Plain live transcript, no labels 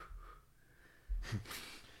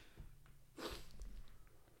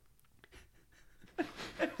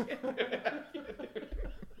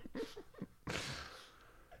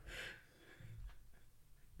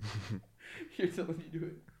Here's how you do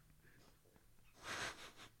it.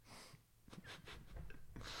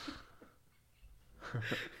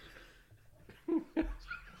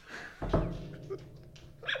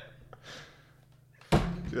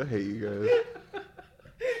 Dude, I hate you guys.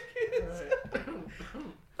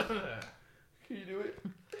 Can you do it?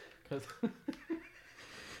 Cause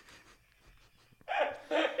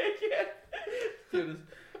I can't. Dude,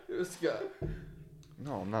 it was Scott.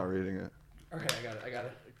 No, I'm not reading it. Okay, I got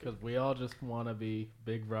it. Because we all just want to be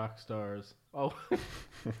big rock stars. Oh.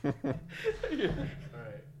 All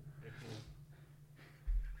right.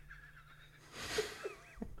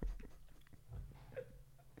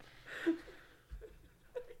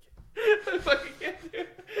 I fucking can't do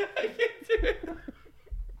it. I can't do it.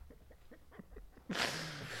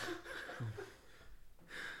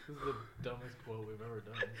 This is the dumbest quote we've ever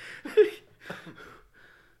done.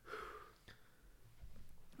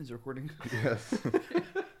 Is it recording? Yes.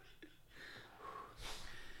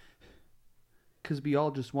 Because we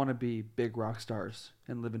all just want to be big rock stars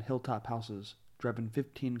and live in hilltop houses, driving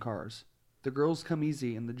 15 cars. The girls come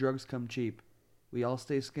easy and the drugs come cheap. We all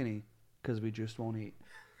stay skinny because we just won't eat.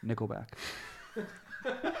 Nickelback.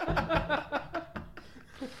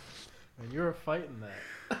 And you're fighting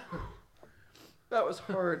that. That was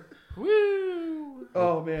hard. Woo!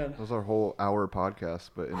 Oh, man. That was our whole hour podcast,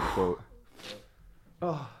 but in a quote.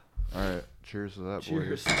 Oh, All right. Cheers to that,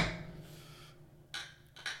 cheers. boys.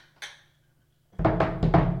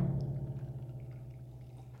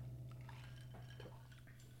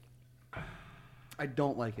 I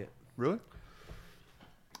don't like it. Really?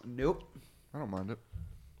 Nope. I don't mind it.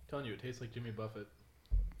 I'm telling you, it tastes like Jimmy Buffett.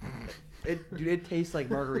 It tastes like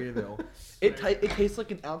Margaritaville. It tastes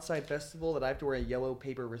like an outside festival that I have to wear a yellow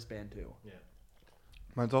paper wristband to. Yeah.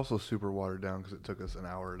 Mine's also super watered down because it took us an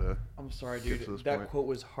hour to. I'm sorry, Get dude. to this That point. quote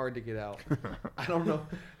was hard to get out. I don't know.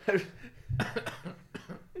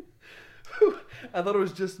 I thought it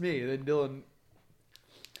was just me. And then Dylan.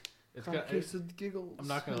 It's Crack got, case of giggles. I'm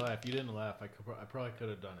not gonna lie. If you didn't laugh, I probably could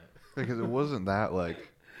have done it. Because it wasn't that,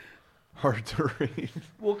 like, hard to read.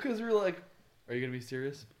 Well, because we were like, are you going to be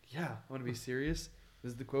serious? Yeah, I'm going to be serious.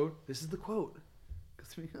 This is the quote. This is the quote.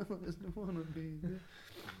 Because we always want to be.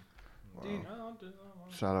 Wow. Dude.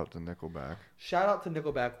 Shout out to Nickelback. Shout out to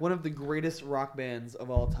Nickelback, one of the greatest rock bands of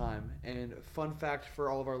all time. And fun fact for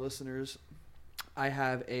all of our listeners, I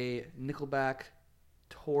have a Nickelback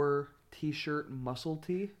tour t-shirt muscle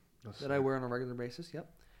tee that I wear on a regular basis. Yep.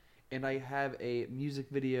 And I have a music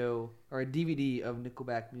video or a DVD of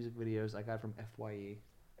Nickelback music videos I got from FYE.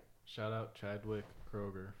 Shout out Chadwick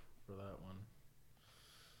Kroger for that one.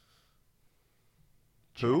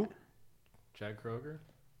 Who? Chad Kroger?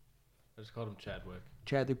 I just called him Chadwick.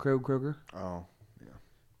 Chad the Crow Kroger. Oh, yeah.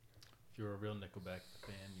 If you were a real Nickelback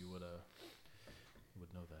fan, you would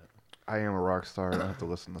know that. I am a rock star. I don't have to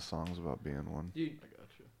listen to songs about being one. Dude, I got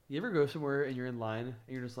you. you ever go somewhere and you're in line and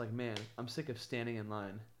you're just like, man, I'm sick of standing in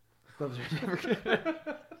line. Clubs are never good.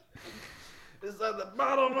 It's at the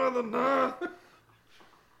bottom of the north.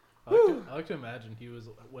 I like to imagine he was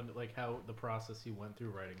how the process he went through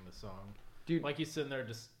writing the song. Dude, Like he's sitting there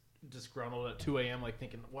just disgruntled at 2 a.m. like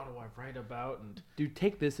thinking, what do I write about? And dude,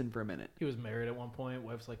 take this in for a minute. he was married at one point.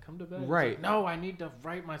 Wife's like, come to bed. He's Right. like, no, I need to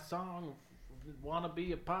write my song. Want to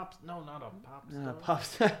be a pop? No, not a pop star. Pop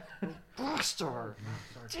star. Rock star.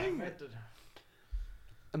 Dang it.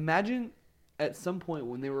 Imagine at some point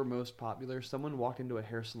when they were most popular, someone walked into a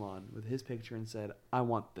hair salon with his picture and said, I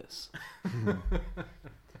want this.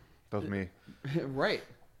 That was me. Right.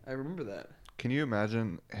 I remember that. Can you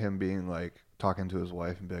imagine him being like talking to his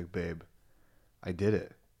wife and be like, "Babe, I did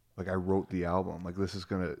it. Like I wrote the album. Like it's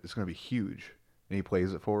gonna be huge." And he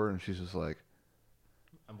plays it for her, and she's just like,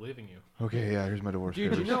 I'm leaving you. "Okay, yeah, here's my divorce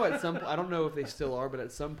Dude, papers." you know at some I don't know if they still are, but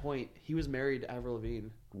at some point he was married to Avril Lavigne.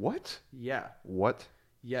 What? Yeah. What?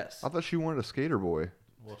 Yes. I thought she wanted a skater boy.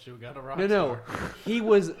 Well, she got a rock No. star. He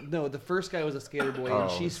was the first guy was a skater boy, and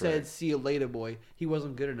Oh, she that's said, right. "See you later, boy." He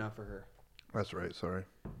wasn't good enough for her. That's right. Sorry.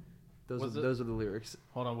 Was it? Those are the lyrics.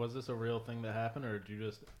 Hold on, was this a real thing that happened, or did you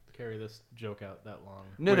just carry this joke out that long?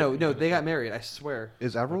 No. They got married. I swear.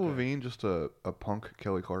 Is Avril Okay. Lavigne just a punk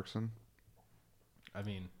Kelly Clarkson? I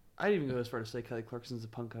mean, I didn't even go as far to say Kelly Clarkson's a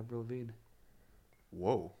punk Avril Lavigne.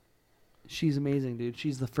 Whoa. She's amazing, dude.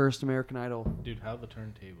 She's the first American Idol. dude, how the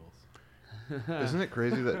turntables? Isn't it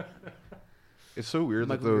crazy that it's so weird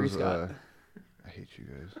Michael that those? Scott. I hate you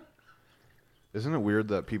guys. Isn't it weird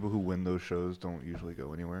that people who win those shows don't usually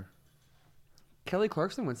go anywhere? Kelly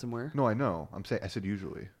Clarkson went somewhere. No, I know. I said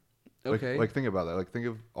usually. Okay. Like think about that. Like think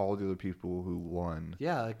of all the other people who won.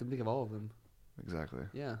 Yeah, I can think of all of them. Exactly.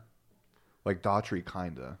 Yeah. Like Daughtry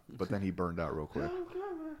kinda, but then he burned out real quick.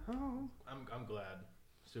 I'm glad.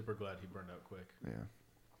 Super glad he burned out quick. Yeah.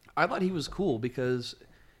 I thought he was cool because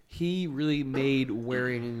he really made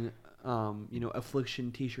wearing,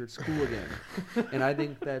 affliction T-shirts cool again, and I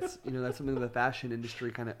think that's something the fashion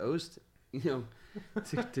industry kind of owes, to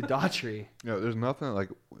Daughtry. There's nothing like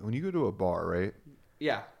when you go to a bar, right?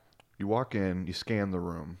 Yeah. You walk in, you scan the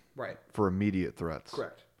room Right. for immediate threats.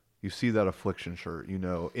 Correct. You see that affliction shirt,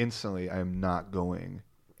 instantly I am not going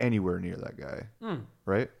anywhere near that guy.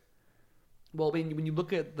 Right? Well, when you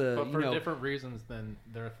look at the, But for different reasons than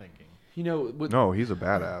they're thinking. No, he's a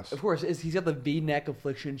badass. Of course, he's got the V-neck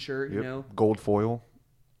affliction shirt. Yep. Gold foil.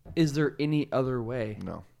 Is there any other way?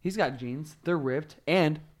 No. He's got jeans. They're ripped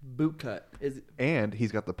and boot cut. And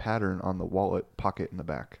he's got the pattern on the wallet pocket in the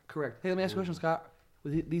back. Correct. Hey, let me ask you a question, Scott.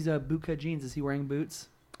 With these boot cut jeans, is he wearing boots?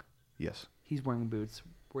 Yes. He's wearing boots.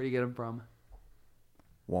 Where do you get them from?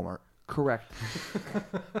 Walmart. Correct.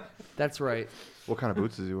 That's right. What kind of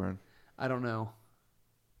boots is he wearing? I don't know.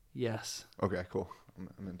 Yes. Okay, cool.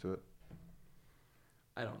 I'm into it.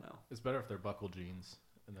 I don't know. It's better if they're buckle jeans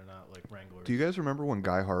and they're not like Wranglers. Do you guys remember when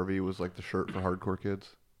Guy Harvey was like the shirt for hardcore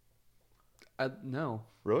kids? No.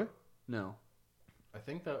 Really? No. I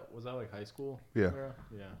think that was that like high school. Yeah. Era?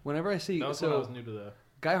 Yeah. Whenever I see That was when I was new to the.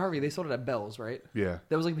 Guy Harvey, they sold it at Bell's, right? Yeah.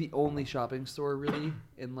 That was like the only shopping store really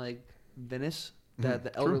in like Venice that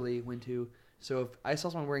the elderly went to. So if I saw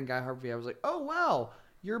someone wearing Guy Harvey, I was like, "Oh wow,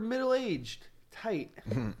 you're middle aged, tight."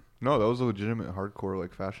 No, that was a legitimate hardcore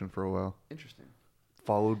like fashion for a while. Interesting.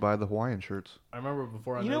 Followed by the Hawaiian shirts. I remember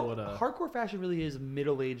before I You knew know, what hardcore fashion really is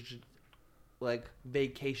middle aged, like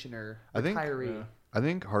vacationer, I think- retiree. Yeah. I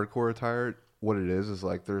think hardcore attire, what it is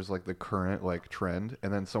like there's like the current like trend,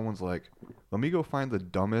 and then someone's like, let me go find the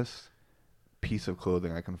dumbest piece of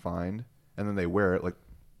clothing I can find, and then they wear it, like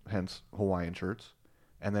hence Hawaiian shirts,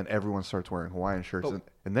 and then everyone starts wearing Hawaiian shirts, But-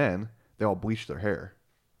 and then they all bleach their hair,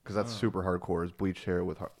 because that's super hardcore is bleached hair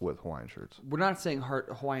with Hawaiian shirts. We're not saying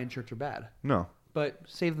Hawaiian shirts are bad, No. but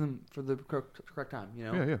save them for the correct time.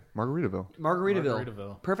 Yeah, Margaritaville.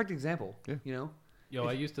 Margaritaville. Perfect example. Yeah. Yo,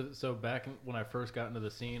 I used to. So back when I first got into the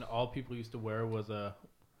scene, all people used to wear was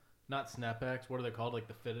not snapbacks. What are they called? Like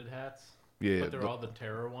the fitted hats. Yeah. But they're all the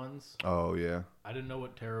terror ones. Oh yeah. I didn't know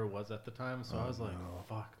what terror was at the time, so I was like,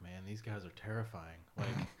 "Fuck, man, these guys are terrifying." Like,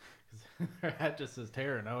 'cause their hat just says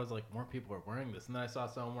terror, and I was like, "More people are wearing this." And then I saw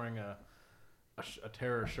someone wearing a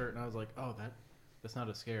terror shirt, and I was like, "Oh, that's not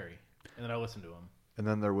as scary." And then I listened to him. And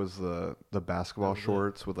then there was the basketball That was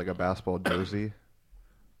shorts with like a basketball jersey.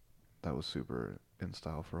 That was super in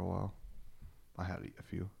style for a while. I had a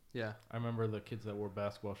few. Yeah. I remember the kids that wore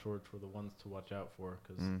basketball shorts were the ones to watch out for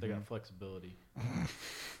because they got flexibility.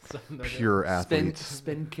 So Pure athletes.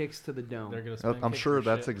 Spin kicks to the dome. They're gonna spin I'm kick sure your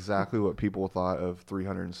that's shit. exactly what people thought of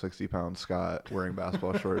 360-pound Scott wearing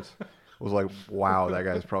basketball shorts. Was like, wow, that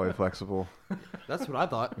guy's probably flexible. That's what I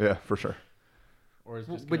thought. Yeah, for sure. Or it's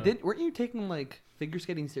just But gonna- weren't you taking like figure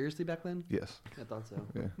skating seriously back then? Yes. I thought so.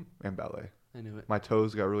 Yeah. And ballet. I knew it. My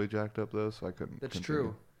toes got really jacked up though, so I couldn't. That's continue.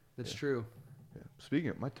 true. That's Yeah. true. Yeah. Speaking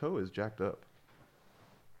of, my toe is jacked up.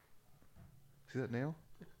 See that nail?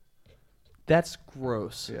 That's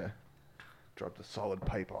gross. Yeah. Dropped a solid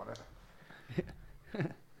pipe on it.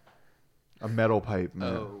 A metal pipe,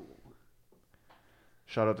 man. Oh.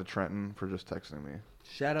 Shout out to Trenton for just texting me.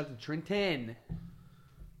 Shout out to Trenton.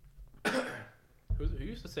 Who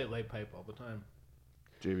used to say lay pipe all the time?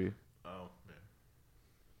 JB. Oh,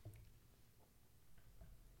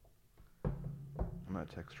 I'm gonna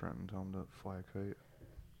text Trenton, tell him to fly a kite.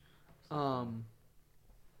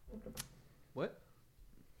 What?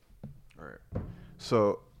 All right.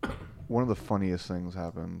 So, one of the funniest things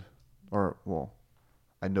happened,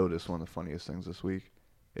 I noticed one of the funniest things this week.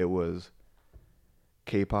 It was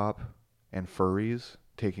K-pop and furries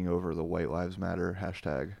taking over the White Lives Matter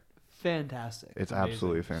hashtag. Fantastic. It's Amazing.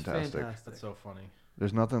 absolutely It's fantastic. that's so funny.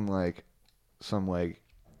 There's nothing like some like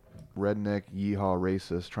redneck yeehaw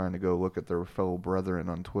racist trying to go look at their fellow brethren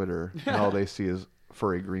on Twitter and all they see is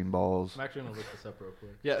furry green balls. I'm actually gonna look this up real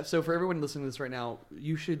quick. Yeah, so for everyone listening to this right now,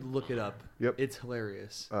 you should look it up. Yep. It's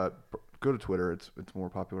hilarious. Go to Twitter. It's more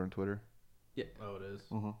popular on Twitter. Oh, it is.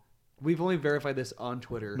 We've only verified this on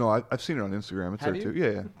Twitter. No, I've seen it on Instagram. It's Have there you? too.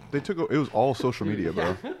 Yeah. They took it was all social media,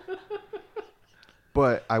 bro.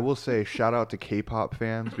 But I will say shout out to K-pop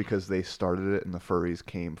fans because they started it and the furries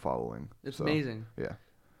came following. It's So, amazing. Yeah.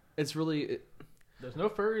 It's really, There's no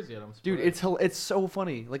furries yet. I'm dude. surprised. It's so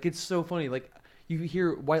funny. Like it's so funny. Like you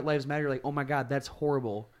hear White Lives Matter, you're like, oh my god, that's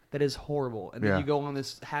horrible. that is horrible. And then Yeah. you go on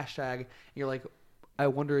this hashtag, and you're like, I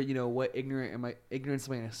wonder, what ignorance am I going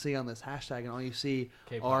to see on this hashtag? And all you see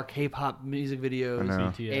K-pop. are K-pop music I videos know.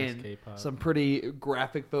 BTS, and K-pop. some pretty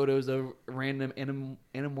graphic photos of random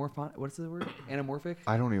anamorphic. What's the word? Anamorphic?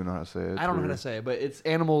 I don't even know how to say it. I don't know how Weird. to say it, but it's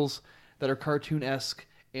animals that are cartoon-esque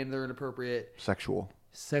and they're inappropriate, Sexual.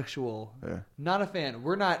 sexual. Yeah. Not a fan.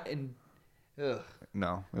 We're not in. Ugh.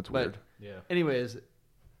 No, that's But- weird. Yeah. Anyways,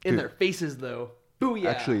 in Dude. their faces though. Booyah.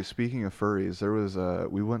 Actually, speaking of furries, there was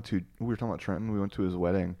we were talking about Trenton. We went to his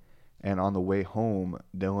wedding, and on the way home,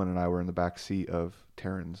 Dylan and I were in the back seat of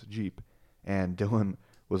Taryn's Jeep, and Dylan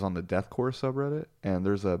was on the deathcore subreddit, and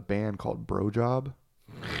there's a band called Bro Job.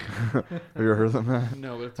 Have you ever heard of them, man?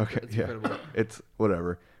 No, but it's, Okay, it's yeah. incredible. It's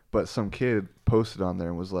whatever. But some kid posted on there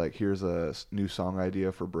and was like, here's a new song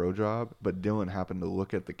idea for Bro Job. But Dylan happened to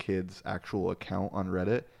look at the kid's actual account on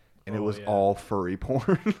Reddit, and it Oh, was yeah. all furry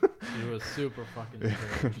porn. It was super fucking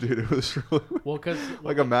strange. Dude, it was really... Well, because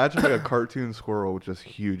Like, imagine like a cartoon squirrel with just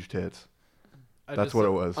huge tits. That's what it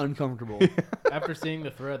was. Uncomfortable. After seeing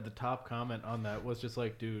the thread, the top comment on that was just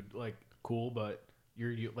like, dude, like, cool, but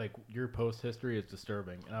your post history is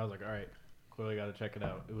disturbing. And I was like, all right, clearly got to check it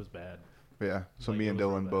out. It was bad. Yeah. So Like, me it and was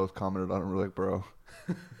real Dylan bad. both commented on it. We're like, bro,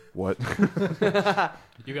 what?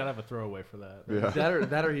 You gotta have a throwaway for that. Yeah.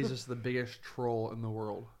 that or he's just the biggest troll in the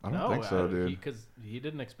world. I don't think so, dude. Because he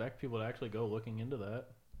didn't expect people to actually go looking into that.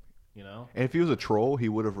 You know? And if he was a troll, he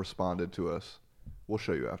would have responded to us. We'll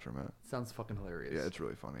show you after a minute. Sounds fucking hilarious. Yeah, it's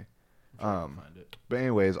really funny. I'm sure I can find it. But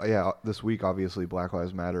anyways, yeah, this week obviously Black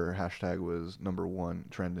Lives Matter hashtag was #1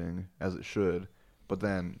 trending, as it should. But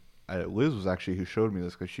then Liz was actually who showed me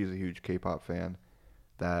this because she's a huge K-pop fan.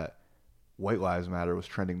 That White Lives Matter was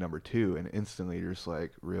trending #2, and instantly you're just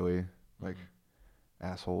like, really, like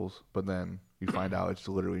assholes. But then you find out it's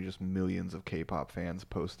literally just millions of K-pop fans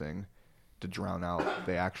posting to drown out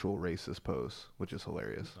the actual racist posts, which is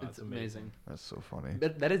hilarious. Oh, It's amazing. That's so funny.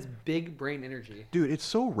 That is big brain energy. Dude, it's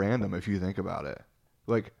so random if you think about it.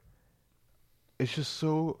 Like, it's just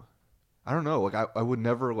so... I don't know. Like, I would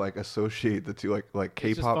never, like, associate the two, like It's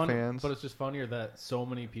just K-pop fun- fans. But it's just funnier that so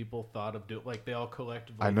many people thought of like they all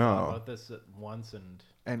collectively I know. thought about this at once and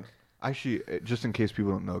And actually, just in case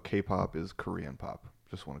people don't know, K-pop is Korean pop.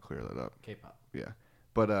 Just want to clear that up. K-pop. Yeah.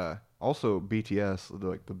 But also, BTS,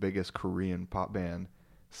 the biggest Korean pop band,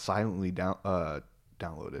 silently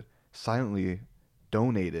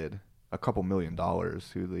donated a couple $1 million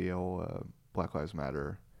to the whole Black Lives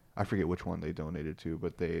Matter. I forget which one they donated to,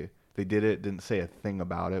 but they did it. Didn't say a thing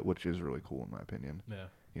about it, which is really cool in my opinion. Yeah.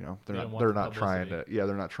 You know, They didn't want they're the not trying to. publicity. Yeah,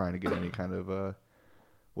 they're not trying to get any kind of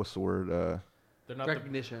what's the word? They're not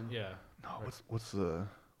Recognition. the, yeah. No, what's the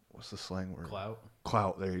slang word? Clout.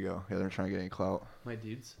 Clout. There you go. Yeah, they're trying to get any clout. My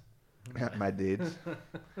dudes. My dudes. You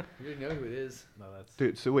already know who it is. No, that's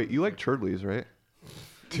Dude, so wait, you like Churdleys, right?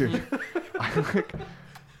 Dude,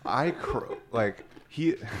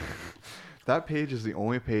 that page is the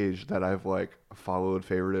only page that I've like followed,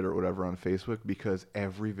 favorited, or whatever on Facebook because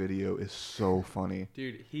every video is so funny.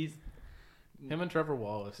 Dude, he's him and Trevor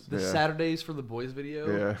Wallace. the Yeah. Saturdays for the Boys video.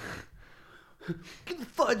 Yeah. Get the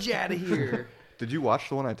fudge out of here. Did you watch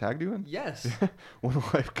the one I tagged you in? Yes. When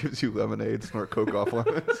life gives you lemonade, snort coke off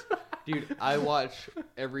lemons. Dude, I watch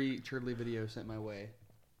every Churdley video sent my way.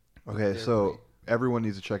 Okay, They're so great. everyone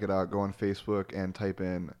needs to check it out. Go on Facebook and type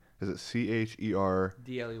in, is it CHERDLEYS?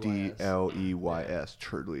 DLEYS.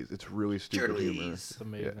 Churdleys. It's really stupid humor. It's Yeah,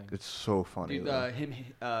 amazing. it's so funny. Dude, though. him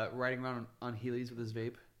riding around on Heelys with his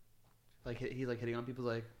vape. Like, he's like hitting on people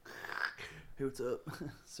like, hey, what's up?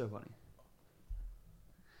 So funny.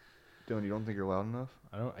 Dylan, you don't think you're loud enough?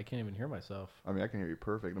 I can't even hear myself. I mean, I can hear you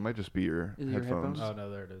perfect. It might just be your Is it your headphones. headphones? Oh no,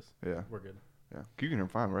 there it is. Yeah, We're good. yeah. You can hear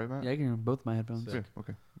fine, right, Matt? Yeah, I can hear both my headphones. Sick. Yeah,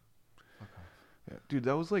 okay. Yeah. Dude,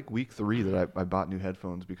 that was like week 3 that I bought new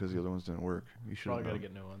headphones because the other ones didn't work. You should Probably have got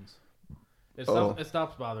to known. get new ones. It Oh. stops, it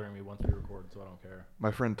stops bothering me once we record, so I don't care.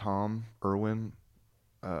 My friend Tom Irwin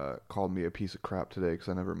called me a piece of crap today because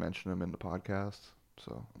I never mentioned him in the podcast.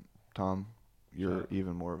 So, Tom, you're Shout out.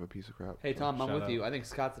 even more of a piece of crap. Hey, Tom, I'm Shout with out. you. I think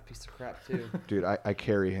Scott's a piece of crap, too. Dude, I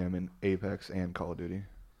carry him in Apex and Call of Duty.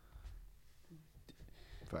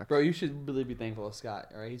 Facts. Bro, you should really be thankful of Scott,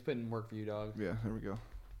 all right? He's putting in work for you, dog. Yeah, there we go.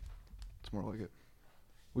 It's more like it.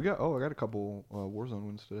 I got a couple Warzone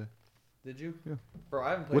wins today. Did you? Yeah. Bro,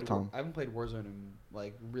 I haven't With played Tom. I haven't played Warzone in,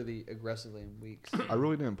 like, really aggressively in weeks. I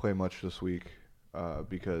really didn't play much this week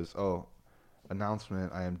because,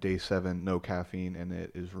 announcement, I am day 7, no caffeine, and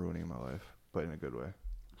it is ruining my life, but in a good way.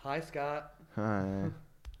 Hi, Scott. Hi.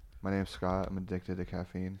 My name's Scott. I'm addicted to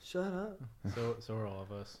caffeine. Shut up. So are all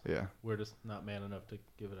of us. Yeah. We're just not man enough to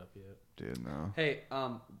give it up yet. Dude, no. Hey,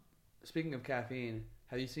 speaking of caffeine,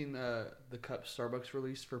 Have you seen the cup Starbucks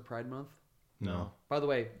released for Pride Month? No. By the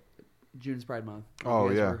way, June's Pride Month. If Oh you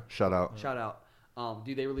guys yeah. were- Shout out. Shout out.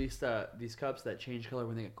 Dude, they released these cups that change color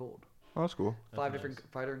when they get cold. Oh, that's cool. That's Five nice.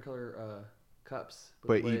 different color cups.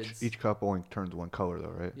 with But lids. each cup only turns one color though,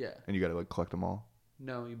 right? Yeah. And you gotta like collect them all.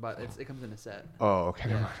 No, you buy it comes in a set. Oh, okay.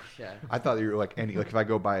 Yeah. Yeah. I thought you were like if I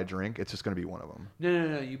go buy a drink, it's just gonna be one of them.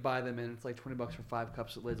 No. You buy them and it's like $20 for 5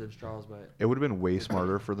 cups with lids and straws. But It would have been way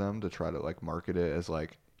smarter for them to try to like market it as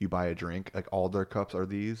like you buy a drink, like all their cups are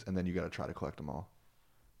these, and then you got to try to collect them all.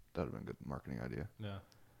 That would have been a good marketing idea. Yeah.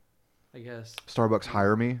 I guess. Starbucks,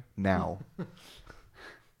 hire me now.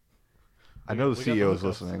 I know the We got the CEO is hookups.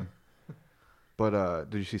 listening. But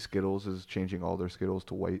did you see Skittles is changing all their Skittles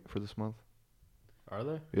to white for this month? Are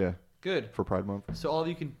they? Yeah, Good. for Pride Month. So all of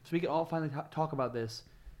you can, so we can all finally talk about this.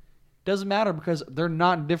 Doesn't matter because they're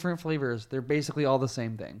not different flavors. They're basically all the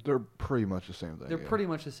same thing. They're pretty much the same thing. They're yeah. pretty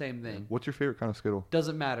much the same thing. What's your favorite kind of Skittle?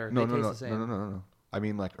 Doesn't matter. No, they no, taste no, the same. no, no, no, no. I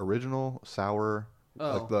mean like original, sour,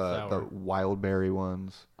 Oh, like the Sour. wild berry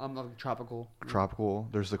ones, like tropical. tropical.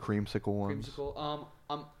 There's the creamsicle ones. Creamsicle.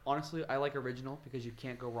 Honestly, I like original because you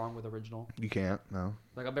can't go wrong with original. You can't, no.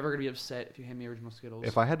 Like I'm never gonna be upset if you hand me original Skittles.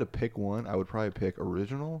 If I had to pick one, I would probably pick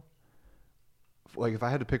original. Like if I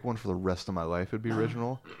had to pick one for the rest of my life, it'd be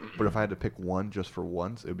original. But if I had to pick one just for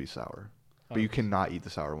once, it'd be sour. But you cannot eat the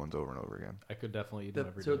sour ones over and over again. I could definitely eat them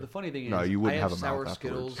every day. the funny thing is, No, you wouldn't I have have a sour mouth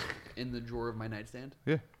afterwards. Skittles in the drawer of my nightstand.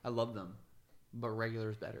 Yeah. I love them, but regular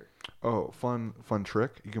is better. Oh, fun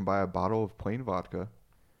trick. You can buy a bottle of plain vodka,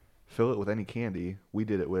 fill it with any candy. We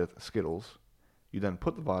did it with Skittles. You then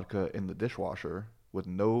put the vodka in the dishwasher with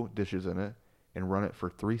no dishes in it and run it for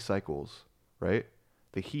 3 cycles, right?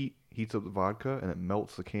 The heat heats up the vodka and it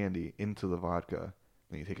melts the candy into the vodka.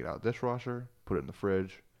 Then you take it out of the dishwasher, put it in the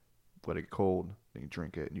fridge, let it get cold, then you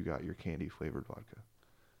drink it and you got your candy flavored vodka.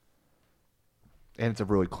 And it's a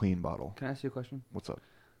really clean bottle. Can I ask you a question? What's up?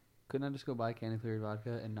 Couldn't I just go buy candy flavored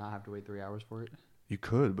vodka and not have to wait 3 hours for it? You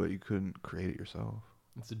could, but you couldn't create it yourself.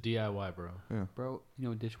 It's a DIY, bro. Yeah. Bro, you know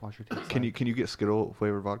what dishwasher tastes Can like. you get Skittle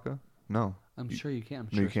flavored vodka? No. I'm you- sure you can. I'm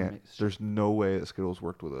No, sure you can't. someone makes- There's no way that Skittles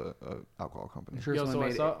worked with a alcohol company. I'm sure Yo, someone so I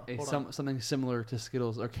made saw- hold on. something similar to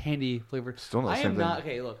Skittles or candy flavored. Still not the I same am thing. not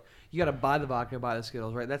okay. Look, you got to buy the vodka, buy the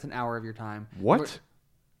Skittles, right? That's an hour of your time. What?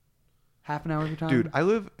 Half an hour of your time, Dude, I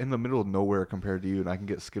live in the middle of nowhere compared to you, and I can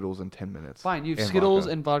get Skittles in 10 minutes. Fine, you have and Skittles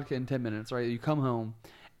vodka. and vodka in 10 minutes, right? You come home,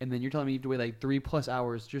 and then you're telling me you have to wait like 3+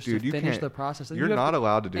 hours just Dude, to you finish can't- the process. And You're you have not to,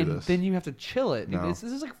 allowed to do and this. then you have to chill it. Dude. No. This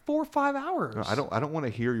is like 4 or 5 hours. No, I don't want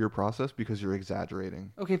to hear your process because you're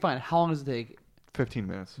exaggerating. Okay, fine. How long does it take? 15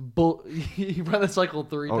 minutes. You run the cycle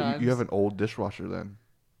 3 Oh, times. you have an old dishwasher then.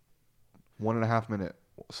 1.5 minute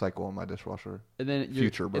cycle on my dishwasher. and then your,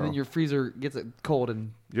 future, bro. And then your freezer gets it cold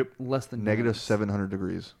in Yep. less than Negative minutes. 700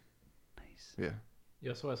 degrees. Nice. Yeah.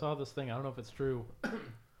 Yeah, so I saw this thing. I don't know if it's true,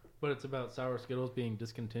 but it's about sour Skittles being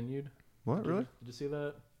discontinued. What, really? Did you see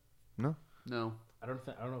that? No. No. I don't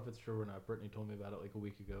know if it's true or not. Brittany told me about it like a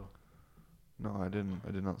week ago. No, I didn't.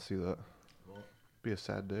 I did not see that. Well, Be a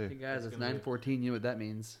sad Hey day. guys, It's it's gonna be- 9:14. You know what that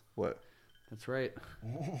means? What? That's right.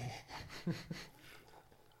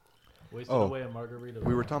 wasted Oh, away a margarita.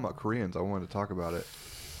 We were talking about Koreans. I wanted to talk about it.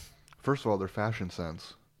 First of all, their fashion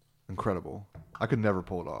sense, incredible. I could never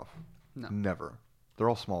pull it off. No. Never. They're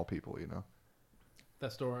all small people, you know.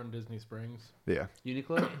 That store in Disney Springs. Yeah.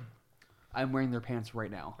 Uniqlo. I'm wearing their pants right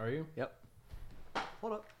now. Are you? Yep.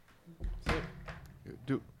 Hold up. Sick.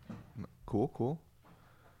 Do. Cool.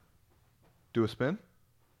 Do a spin.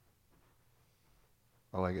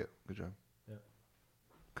 I like it. Good job.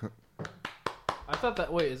 I thought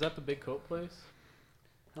that. Wait, is that the big coat place?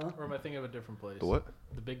 Huh? Or am I thinking of a different place? The what?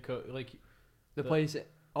 The big coat, like The The- place.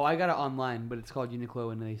 Oh, I got it online, but it's called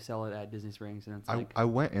Uniqlo, and they sell it at Disney Springs, and it's like. I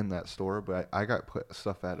went in that store, but I got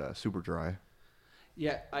stuff at Superdry.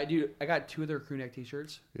 Yeah, I do. I got 2 of their crew neck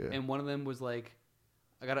T-shirts, Yeah. and one of them was like,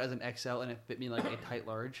 I got it as an XL, and it fit me like a tight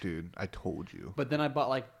large. Dude, I told you. But then I bought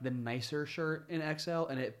like the nicer shirt in XL,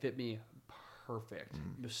 and it fit me perfect.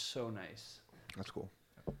 It was so nice. That's cool.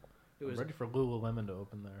 It I'm was, ready for Lululemon to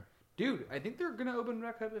open there. dude. I think they're gonna open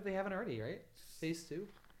back up if they haven't already, right? Phase 2.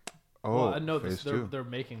 Oh, well, I know phase this. 2. They're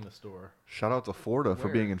making the store. Shout out to Florida for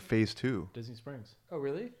Where? being in phase 2. Disney Springs. Oh,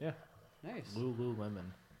 really? Yeah. Nice. Lululemon.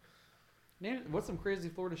 Name, what's some crazy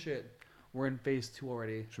Florida shit? We're in phase 2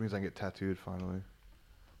 already. Which means I can get tattooed finally.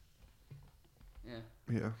 Yeah.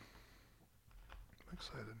 Yeah. I'm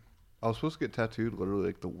excited. I was supposed to get tattooed literally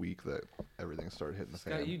like the week that everything started hitting the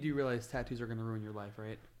Scott, fan. you do realize tattoos are gonna ruin your life,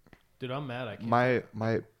 right? Dude, I'm mad. I can't.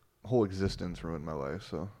 My whole existence ruined my life,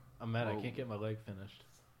 so I'm mad. I Whoa. can't get my leg finished.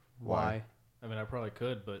 Why? I mean, I probably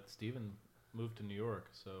could, but Steven moved to New York,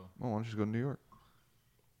 so well, why don't you just go to New York?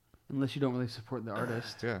 Unless you don't really support the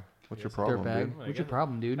artist. Yeah. What's your Yes, problem, Dirtbag. dude? What's your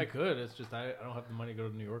problem, dude? I could. It's just I don't have the money to go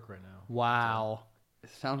to New York right now. Wow. It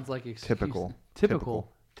sounds like excuse. Typical. Typical.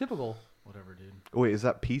 Whatever, dude. Wait, is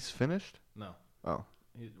that piece finished? No. Oh.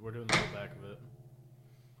 We're doing the whole back of it.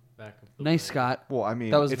 Back of the Nice, wall. Scott. Well, I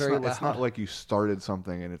mean, That was it's very not, it's loud. not like you started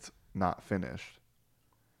something and it's not finished.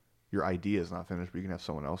 Your idea is not finished, but you can have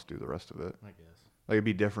someone else do the rest of it. I guess. Like, it'd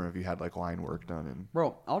be different if you had, like, line work done. And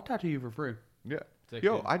Bro, I'll tattoo you for free. yeah. Sick,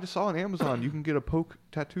 Yo, dude. I just saw on Amazon you can get a poke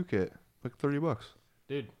tattoo kit. Like $30.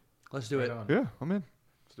 Dude, Let's do right it. on. Yeah, I'm in.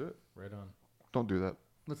 Let's do it. Right on. Don't do that.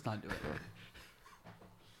 Let's not do it.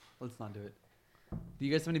 Let's not do it. Do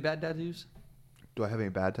you guys have any bad tattoos? Do I have any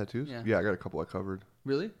bad tattoos? Yeah. I got a couple I covered.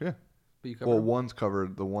 Really? Yeah. But you covered Well, them? one's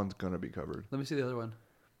covered. The one's gonna be covered. Let me see the other one.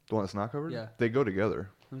 The one that's not covered? Yeah. They go together.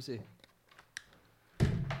 Let me see. It's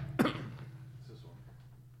this one.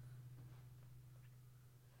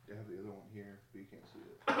 I have the other one here, but you can't see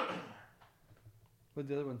it. What did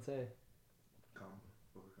the other one say? Come,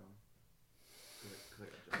 overcome.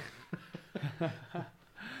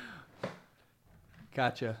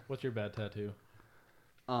 Gotcha. What's your bad tattoo?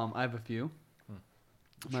 I have a few.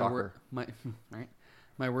 Shocker. Right.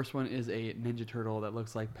 My worst one is a Ninja Turtle that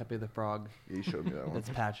looks like Pepe the Frog. Yeah, you showed me that one. That's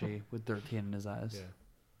patchy with 13 in his eyes. Yeah.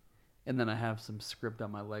 And then I have some script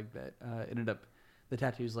on my leg that ended up, the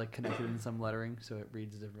tattoo's like connected in some lettering, so it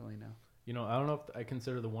reads differently now. You know, I don't know if I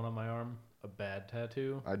consider the one on my arm a bad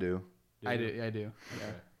tattoo. I do. I you? do.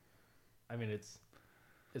 Okay. I mean, it's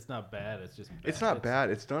not bad. It's just bad. It's not bad.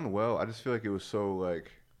 It's done well. I just feel like it was so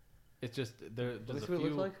like. It's just there's Let me a see what it few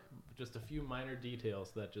looks like. just a few minor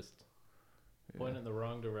details that just point in the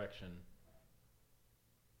wrong direction.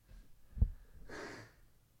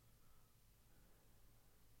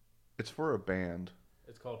 It's for a band.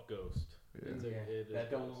 It's called Ghost. Yeah. It is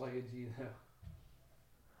Ghost. like a G though.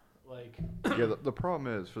 Like Yeah, the problem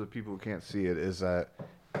is, for the people who can't see it, is that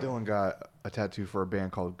Dylan got a tattoo for a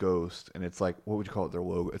band called Ghost, and it's like, what would you call it, their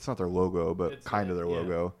logo? It's not their logo, but It's kind of like- their yeah.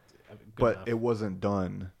 logo. good But enough. it wasn't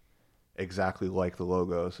done exactly like the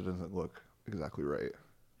logo, so it doesn't look exactly right.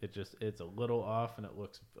 it's a little off and it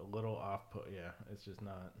looks a little off put. Yeah, it's just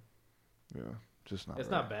not. Yeah, just not It's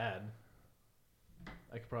right. not bad.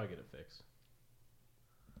 I could probably get it fixed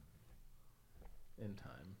in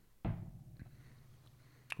time.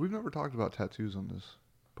 We've never talked about tattoos on this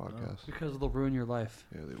podcast. Because they'll ruin your life.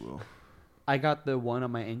 Yeah, they will. I got the one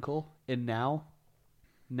on my ankle, and now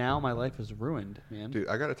my life is ruined, man. Dude,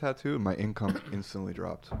 I got a tattoo, and my income instantly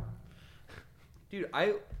dropped. Dude,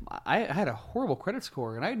 I had a horrible credit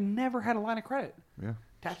score, and I never had a line of credit. Yeah.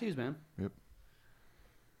 Tattoos, man. Yep.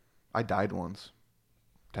 I died once.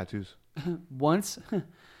 Tattoos. Once.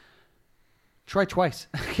 Try twice.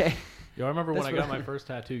 Okay. Yo, I remember when That's I got what- my first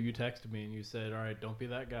tattoo, you texted me and you said, "All right, don't be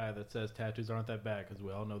that guy that says tattoos aren't that bad because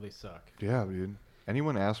we all know they suck." Yeah, dude.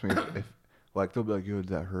 Anyone ask me if like, they'll be like, yo, did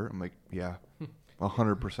that hurt? I'm like, yeah.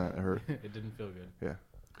 100% it hurt. It didn't feel good. Yeah.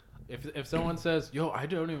 If someone says, "Yo,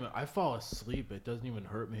 I fall asleep. It doesn't even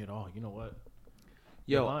hurt me at all." You know what?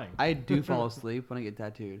 You're Yo, lying. I do fall asleep when I get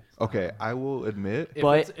tattooed. Okay, I will admit, If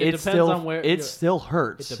But it it depends still on where it still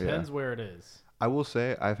hurts. It depends where it is. I will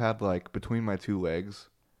say I've had like between my two legs,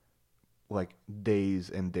 like days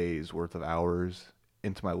and days worth of hours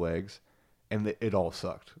into my legs, and it all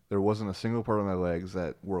sucked. There wasn't a single part of my legs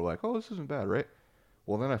that were like, oh, this isn't bad, right?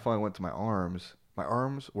 Well, then I finally went to my arms. My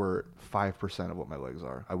arms were 5% of what my legs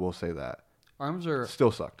are. I will say that. Arms are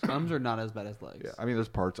Still sucked. arms are not as bad as legs. Yeah, I mean, there's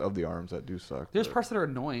parts of the arms that do suck. There's but- parts that are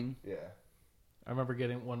annoying. Yeah. I remember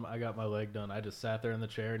getting when I got my leg done. I just sat there in the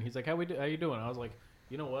chair and he's like, How you doing?" I was like,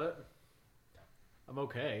 "You know what? I'm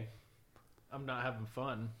okay. I'm not having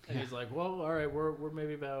fun." And he's like, "Well, all right, we're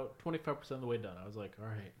maybe about 25% of the way done." I was like, "All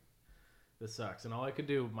right, this sucks." And all I could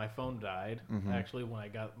do, my phone died actually when I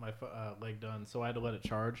got my leg done, so I had to let it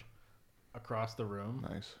charge across the room.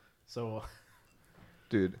 Nice. So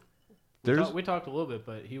Dude, we talked a little bit,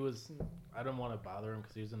 but I didn't want to bother him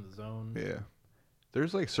because he was in the zone. yeah.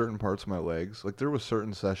 There's like certain parts of my legs. Like there was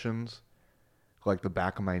certain sessions, like the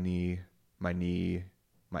back of my knee, my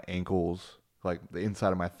ankles, like the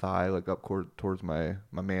inside of my thigh, like up towards my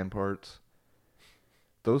man parts.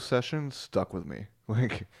 Those sessions stuck with me.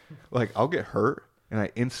 Like I'll get hurt and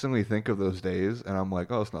I instantly think of those days and I'm like,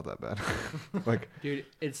 oh, it's not that bad. Like, Dude,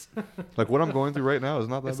 it's like what I'm going through right now is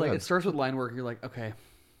not that it's bad. like it starts with line work. You're like, okay,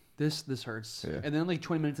 this hurts, Yeah. and then like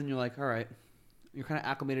 20 minutes, and you're like, all right, you're kind of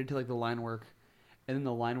acclimated to like the line work, and then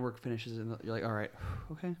the line work finishes, and you're like, all right,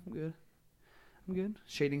 okay, I'm good.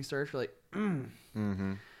 Shading starts. You're like,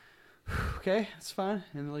 Mm-hmm. okay, it's fine.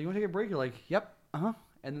 And they're like, you want to take a break? You're like, yep, and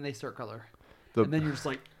then they start color, The- and then you're just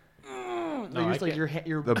like, No, you're just I like can't-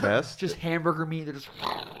 your The best. just hamburger meat. They're just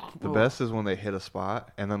The best is when they hit a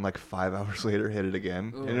spot and then like 5 hours later hit it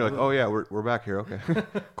again, and you're like, oh yeah, we're back here. Okay,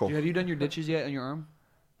 cool. Dude, have you done your ditches yet on your arm?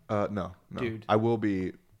 No. Dude. I will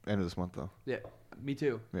be end of this month though. Yeah, me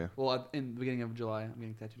too. Yeah. Well, in the beginning of July, I'm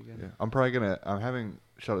getting tattooed again. Yeah, I'm having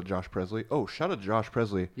shout out Josh Presley. Oh, shout out Josh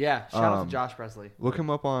Presley. Yeah, shout out to Josh Presley. Look him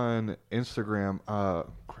up on Instagram.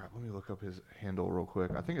 Crap, let me look up his handle real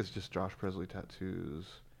quick. I think it's just Josh Presley Tattoos.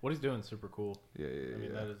 What he's doing is super cool. Yeah. I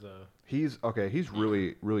mean, that is a... He's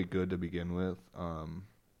really, really good to begin with.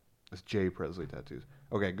 It's J Presley Tattoos.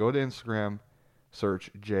 Okay, go to Instagram, search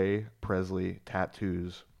J Presley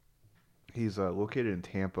Tattoos. He's located in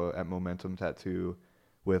Tampa at Momentum Tattoo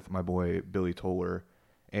with my boy Billy Toller.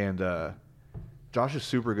 And Josh is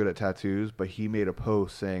super good at tattoos, but he made a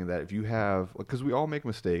post saying that if you have... Because we all make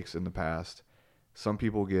mistakes in the past. Some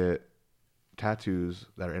people get tattoos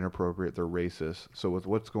that are inappropriate, they're racist. So with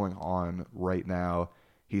what's going on right now,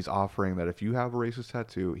 he's offering that if you have a racist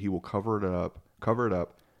tattoo, he will cover it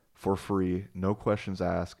up for free, no questions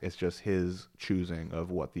asked. It's just his choosing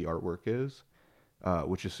of what the artwork is,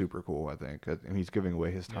 which is super cool, I think. And he's giving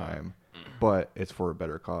away his time, but it's for a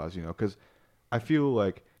better cause, because I feel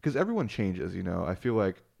like, because everyone changes, I feel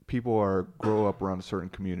like people grow up around a certain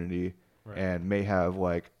community and may have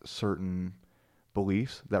like certain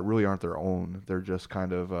beliefs that really aren't their own. They're just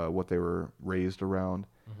kind of what they were raised around.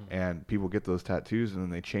 And people get those tattoos and then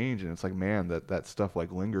they change, and it's like, man, that stuff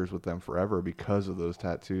like lingers with them forever because of those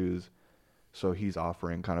tattoos. So he's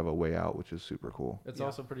offering kind of a way out, which is super cool. It's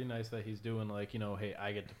also pretty nice that he's doing like, hey,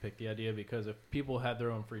 I get to pick the idea, because if people had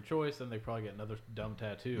their own free choice, then they probably get another dumb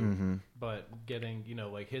tattoo. But getting,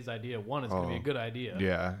 like his idea, one, is going to be a good idea.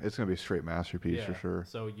 Yeah, it's going to be a straight masterpiece for sure.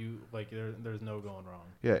 So you like there's no going wrong.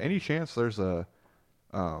 Yeah, any chance there's a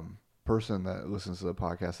person that listens to the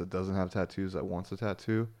podcast that doesn't have tattoos that wants a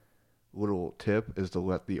tattoo, little tip is to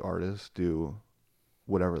let the artist do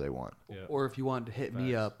whatever they want. Yeah. Or if you want to hit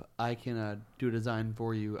me up, I can do a design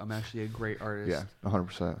for you. I'm actually a great artist. Yeah,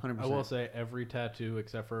 100%. I will say every tattoo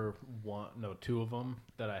except for two of them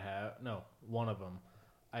that I have. No, one of them.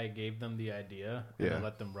 I gave them the idea and I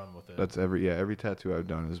let them run with it. That's every tattoo I've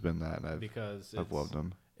done has been that, and I've loved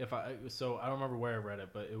them. I don't remember where I read it,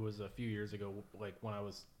 but it was a few years ago, like when I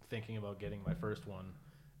was thinking about getting my first one,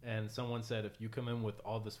 and someone said if you come in with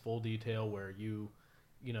all this full detail where you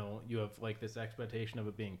have like this expectation of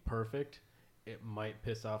it being perfect, it might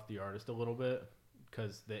piss off the artist a little bit,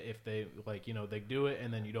 because if they like they do it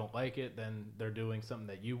and then you don't like it, then they're doing something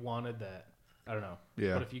that you wanted that. I don't know.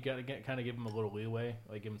 Yeah. But if you gotta kind of give them a little leeway,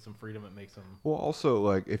 like give them some freedom, it makes them. Well, also,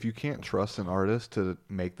 like, if you can't trust an artist to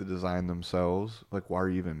make the design themselves, like, why are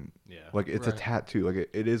you even? Yeah. Like, it's a tattoo. Like,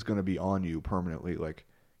 it is going to be on you permanently. Like,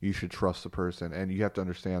 you should trust the person, and you have to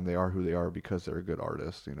understand they are who they are because they're a good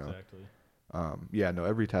artist. Exactly.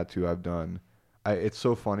 Every tattoo I've done, it's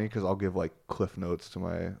so funny because I'll give like cliff notes to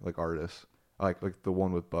my like artists. Like the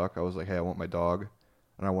one with Buck, I was like, hey, I want my dog.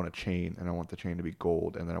 And I want a chain, and I want the chain to be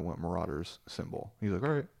gold, and then I want Marauder's symbol. He's like, all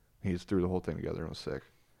right. He just threw the whole thing together and was sick.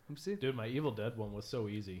 Dude, my Evil Dead one was so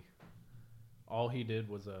easy. All he did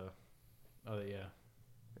was all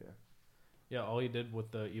he did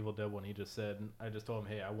with the Evil Dead one, he just said, I just told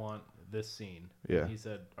him, hey, I want this scene. Yeah. And he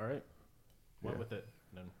said, all right, went with it.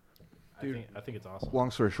 And then I think it's awesome.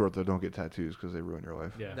 Long story short, though, don't get tattoos because they ruin your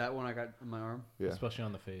life. Yeah. That one I got on my arm. Yeah. Especially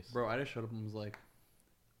on the face. Bro, I just showed up and was like,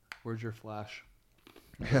 where's your flash?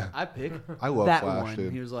 Yeah. I pick I love that Flash, one.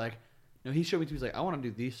 dude. He was like, he showed me two. He's like, I want to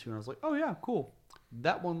do these two, and I was like, oh yeah, cool.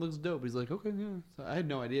 That one looks dope. He's like, okay, yeah. So I had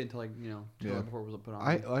no idea until before it was put on.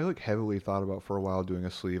 I like heavily thought about for a while doing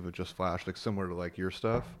a sleeve of just Flash, like similar to like your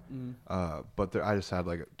stuff. But I just had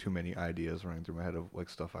like too many ideas running through my head of like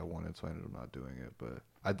stuff I wanted, so I ended up not doing it. But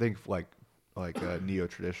I think like neo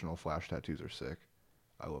traditional Flash tattoos are sick.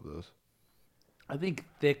 I love those. I think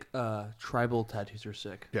thick tribal tattoos are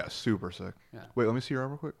sick. Yeah, super sick. Yeah. Wait, let me see your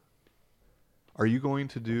arm real quick. Are you going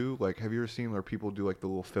to do, like, have you ever seen where people do, like, the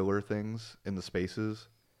little filler things in the spaces?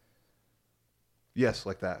 Yes,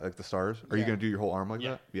 like that, like the stars. Are you going to do your whole arm like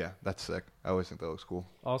that? Yeah, that's sick. I always think that looks cool.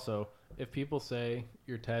 Also, if people say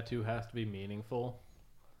your tattoo has to be meaningful,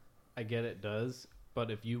 I get it does,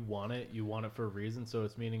 but if you want it for a reason, so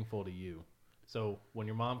it's meaningful to you. So when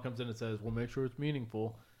your mom comes in and says, well, make sure it's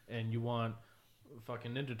meaningful, and you want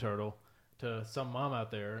fucking Ninja Turtle, to some mom out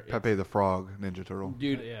there, Pepe the Frog Ninja Turtle.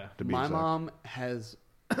 Dude, yeah. My mom has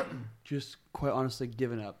just quite honestly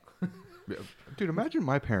given up. Dude, imagine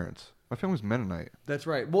my parents. My family's Mennonite. That's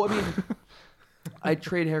right. Well, I mean, I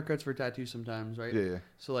trade haircuts for tattoos sometimes, right? Yeah.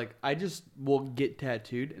 So, like, I just will get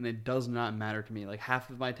tattooed, and it does not matter to me. Like, half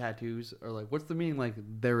of my tattoos are like, what's the meaning? Like,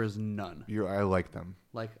 there is none. I like them.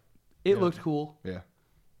 Like, it looked cool. Yeah.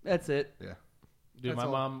 That's it. Yeah. Dude, That's my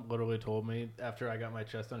all. mom literally told me after I got my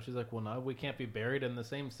chest done, she's like, well, no, we can't be buried in the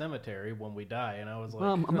same cemetery when we die. And I was like,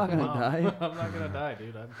 Mom, I'm not gonna Mom, die. I'm not going to die,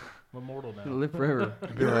 dude. I'm immortal now. I'm gonna live forever.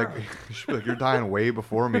 You should be like, you're dying way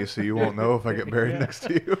before me, so you won't know if I get buried next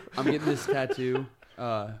to you. I'm getting this tattoo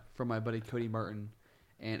from my buddy Cody Martin,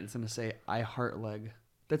 and it's gonna say "I heart leg."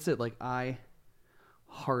 That's it, like I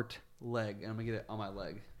heart leg, and I'm gonna get it on my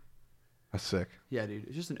leg. That's sick. Yeah, dude,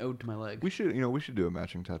 it's just an ode to my leg. We should do a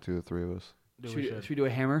matching tattoo, the three of us. Should we do a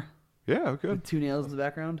hammer Yeah, we could. with 2 nails in the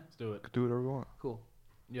background? Let's do it. Do whatever we want. Cool.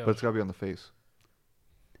 Yo, But it's gotta be on the face.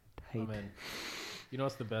 Tight. I'm in. You know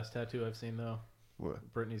what's the best tattoo I've seen, though?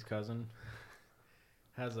 What? Brittany's cousin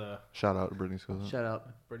has a... Shout out to Brittany's cousin. Shout out.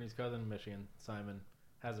 Brittany's cousin, Michigan, Simon,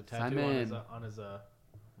 has a tattoo Simon. on his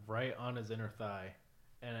right on his inner thigh.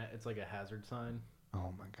 And it's like a hazard sign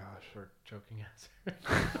Oh my gosh. for choking hazard.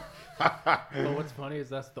 But what's funny is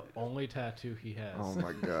that's the only tattoo he has. Oh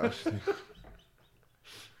my gosh.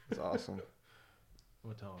 It's awesome. I'm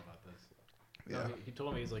gonna tell him about this. Yeah. No, he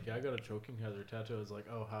told me, he's like, yeah, I got a choking hazard tattoo. I was like,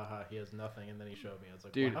 oh, haha, he has nothing. And then he showed me. I was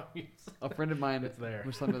like, Dude, wow. A friend of mine It's there.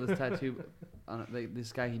 was talking about this tattoo on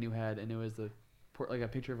this guy he knew had, and it was like a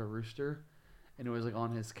picture of a rooster, and it was like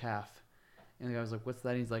on his calf. And the guy was like, "What's that?"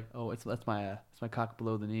 And he's like, "Oh, that's my cock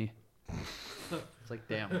below the knee." It's like,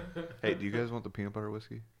 damn. Hey, do you guys want the peanut butter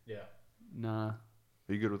whiskey? Yeah. Nah. Are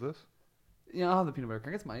you good with this? Yeah, I'll have the peanut butter. Can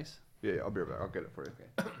I get some ice? Yeah, I'll be right back. I'll get it for you.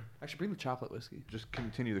 Okay. Actually, bring the chocolate whiskey. Just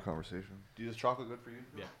continue the conversation. Is chocolate good for you?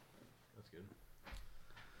 Yeah. That's good.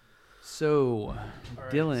 So, All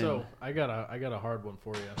right, Dylan, So I got a hard one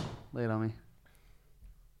for you. lay it on me.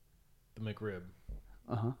 The McRib.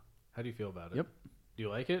 Uh-huh. How do you feel about it? Yep. Do you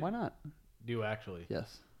like it? Why not? Do you actually?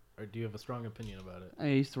 Yes. Or do you have a strong opinion about it? I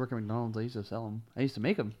used to work at McDonald's. I used to sell them. I used to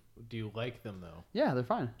make them. Do you like them though? Yeah, they're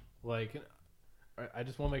fine. Like, I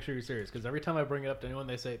just want to make sure you're serious because every time I bring it up to anyone,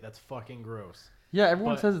 they say that's fucking gross. Yeah,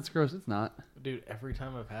 everyone But- says it's gross. It's not. Dude, every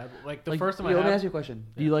time I've had the Like, first time let me I ask had, you a question.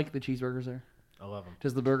 Do Yeah. you like the cheeseburgers there? I love them.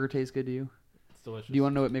 Does the burger taste good to you? It's delicious. Do you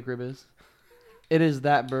want to know what McRib is? It is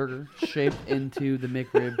that burger shaped into the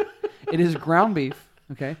McRib. It is ground beef.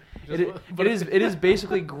 Okay, it is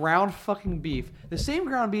basically ground fucking beef. The same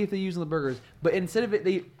ground beef they use on the burgers, but instead of it,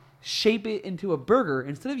 they shape it into a burger.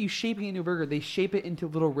 Instead of you shaping it into a burger, they shape it into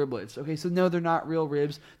little riblets. Okay, so no, they're not real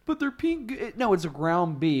ribs, but they're pink. No, it's a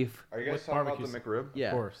ground beef. Are you guys With talking about barbecues. the McRib? Yeah.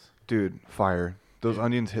 Of course. Dude, fire. Those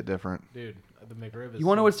onions hit different. Dude, the McRib is... You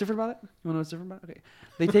want to know what's different about it? You want to know what's different about it? Okay,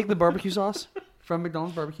 they take the barbecue sauce from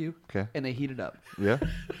McDonald's barbecue Okay. and they heat it up. Yeah?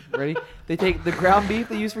 Ready? They take the ground beef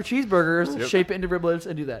they use for cheeseburgers, Yep. shape it into riblets,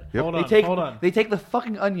 and do that. Yep. Hold They on. They take the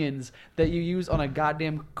fucking onions that you use on a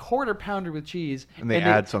goddamn quarter pounder with cheese, And they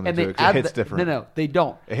add something to it 'cause it hits different. No, they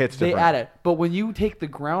don't. It hits They different. add it. But when you take the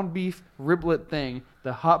ground beef riblet thing,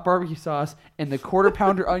 the hot barbecue sauce, and the quarter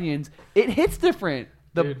pounder onions, it hits different.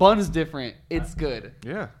 The Dude. bun's different. It's good.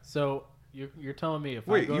 Yeah. So you're telling me if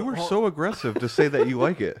I Wait, go... you were hold- so aggressive to say that you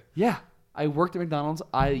like it. Yeah. I worked at McDonald's.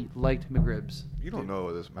 I liked McRibs. You don't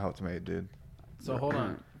know how it's made, dude. So hold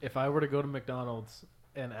on. If I were to go to McDonald's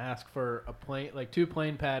and ask for a plain, like 2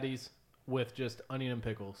 plain patties with just onion and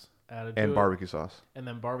pickles added to And it, barbecue sauce. and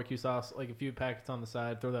then barbecue sauce, like a few packets on the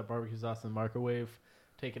side, throw that barbecue sauce in the microwave,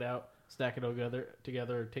 take it out, stack it all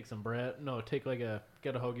together, take some bread. No, take get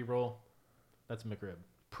a hoagie roll. That's a McRib.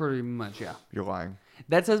 Pretty much, yeah. You're lying.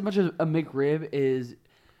 That's as much as a McRib is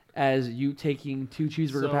as you taking 2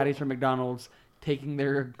 cheeseburger So- patties from McDonald's, taking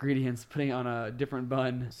their ingredients, putting it on a different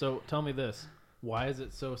bun. So tell me this: why is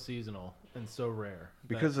it so seasonal and so rare?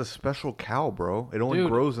 Because a special cow, bro. It only Dude.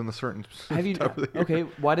 grows in a certain Have you? time of the year. Okay,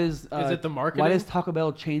 why does it the marketing? Why does Taco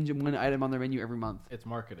Bell change one item on their menu every month? It's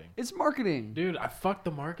marketing, It's marketing. dude. I fucked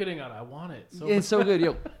the marketing on it. I want it. So It's so good,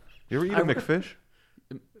 yo. You ever eat a McFish?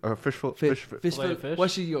 Or a fish Fish Fillet fillet. of fish?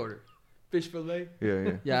 What should you order? Fish fillet. Yeah,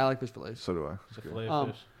 yeah. Yeah, I like fish fillets. So do I. It's the good. fillet of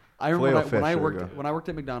fish. I remember Filet-O-fish, there we go. when I worked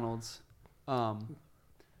at McDonald's,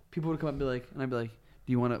 people would come up and be like,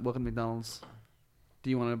 "Do you want to welcome to McDonald's? Do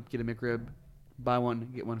you want to get a McRib? Buy one,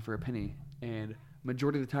 get one for a penny." And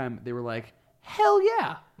majority of the time, they were like, "Hell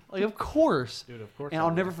yeah!" Like, of course. Dude, of course. And I I'll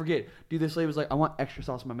would. never forget. Dude, this lady was like, "I want extra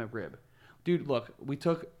sauce on my McRib." Dude, look,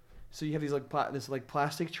 so you have these this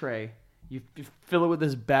plastic tray. You fill it with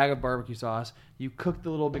this bag of barbecue sauce. You cook the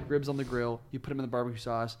little McRibs on the grill. You put them in the barbecue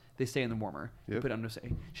sauce. They stay in the warmer. You Yep. put it on to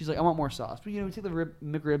say. She's like, "I want more sauce." But you take the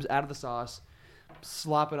McRibs out of the sauce,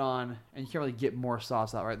 slop it on, and you can't really get more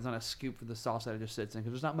sauce out, right? There's not a scoop for the sauce that it just sits in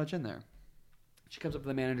because there's not much in there. She comes up to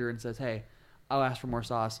the manager and says, "Hey, I'll ask for more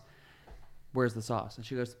sauce. Where's the sauce?" And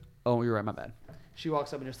she goes, "Oh, you're right, my bad." She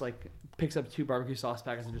walks up and just picks up 2 barbecue sauce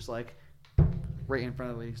packets and just right in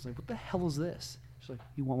front of the lady. She's like, "What the hell is this?" She's like,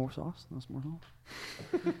 "You want more sauce? Want some more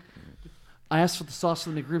sauce?" I asked for the sauce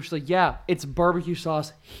in the group. She's like, yeah, it's barbecue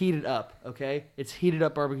sauce heated up, okay? It's heated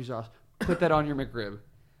up barbecue sauce. Put that on your McRib.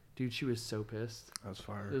 Dude, she was so pissed. That was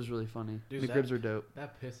fire. It was really funny. Dude, McRibs are dope.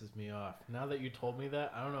 That pisses me off. Now that you told me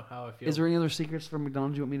that, I don't know how I feel. Is there any other secrets from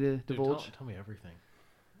McDonald's you want me to Dude, divulge? tell me everything.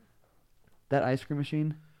 That ice cream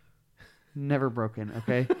machine, never broken,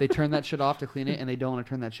 okay? They turn that shit off to clean it, and they don't want to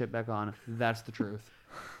turn that shit back on. That's the truth.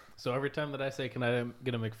 So every time that I say, can I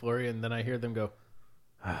get a McFlurry, and then I hear them go,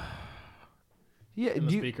 Yeah, in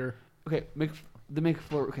the speaker. Okay, the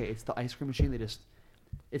McFlurry. Okay, it's the ice cream machine.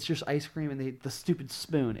 It's just ice cream and the stupid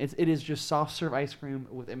spoon. It is just soft serve ice cream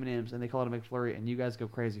with M&Ms, and they call it a McFlurry, and you guys go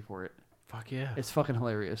crazy for it. Fuck yeah. It's fucking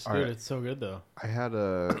hilarious. Dude, it's so good, though. I had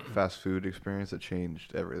a fast food experience that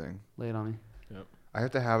changed everything. Lay it on me. Yep. I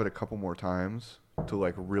have to have it a couple more times to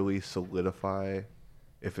like really solidify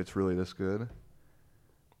if it's really this good.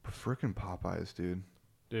 But freaking Popeyes, dude.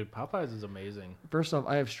 Dude, Popeyes is amazing. First off,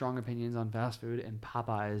 I have strong opinions on fast food, and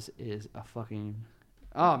Popeyes is a fucking...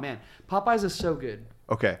 Oh, man. Popeyes is so good.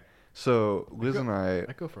 Okay, so Liz and I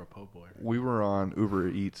go for a po' boy. we were on Uber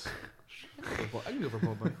Eats. I can go for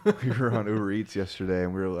Popeye. We were on Uber Eats yesterday,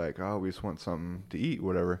 and we were like, oh, we just want something to eat,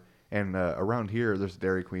 whatever. And around here, there's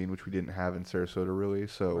Dairy Queen, which we didn't have in Sarasota, really.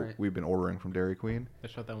 So Right. we've been ordering from Dairy Queen I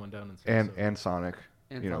shut that one down in Sarasota. and Sonic,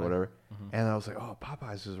 And you know, Sonic. whatever. Mhm. And I was like, oh,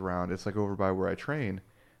 Popeyes is around. It's like over by where I train.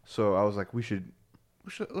 So I was like,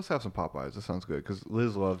 let's have some Popeyes. That sounds good because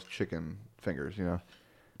Liz loves chicken fingers, you know.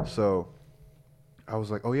 So I was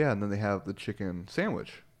like, oh yeah, and then they have the chicken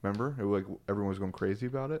sandwich. Remember? It was like everyone was going crazy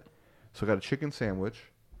about it. So I got a chicken sandwich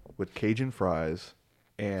with Cajun fries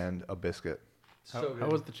and a biscuit. How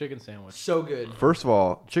was the chicken sandwich? So good. First of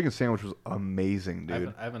all, chicken sandwich was amazing, I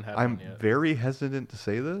dude. haven't had I'm one yet. very hesitant to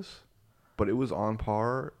say this, but it was on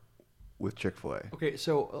par with Chick-fil-A. Okay,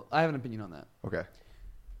 so I have an opinion on that. Okay.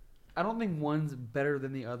 I don't think one's better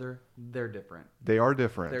than the other. They're different. They are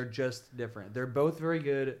different. They're just different. They're both very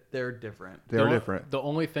good. They're different. They are different. The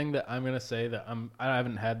only thing that I'm gonna say that I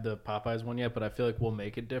haven't had the Popeyes one yet, but I feel like we'll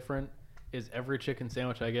make it different. Is every chicken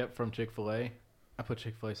sandwich I get from Chick-fil-A, I put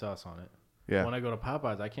Chick-fil-A sauce on it. Yeah. When I go to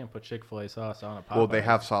Popeyes, I can't put Chick-fil-A sauce on a Popeyes. Well, they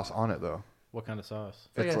have sauce on it though. What kind of sauce?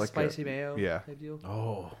 It's like a like spicy mayo yeah. type deal.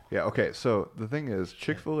 Oh, Yeah. Okay. So the thing is,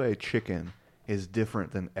 Chick-fil-A chicken is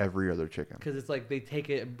different than every other chicken. Because it's like they take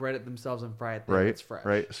it and bread it themselves and fry it there. Right. It's fresh.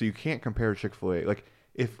 Right. So you can't compare Chick-fil-A. Like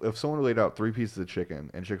if someone laid out 3 pieces of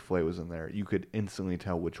chicken and Chick-fil-A was in there, you could instantly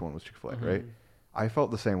tell which one was Chick-fil-A. Mm-hmm. Right. I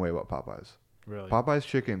felt the same way about Popeyes. really? Popeyes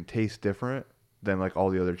chicken tastes different than like all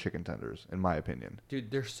the other chicken tenders, in my opinion.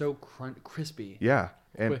 Dude, they're so crispy. Yeah.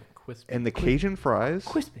 And Crispy. and the Cajun fries.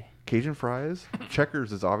 Crispy. Cajun fries.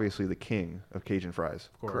 Checkers is obviously the king of Cajun fries.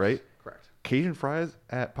 Of course. Right. Correct. Cajun fries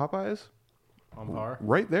at Popeyes, On par.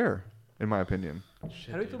 right there, in my opinion. Shit,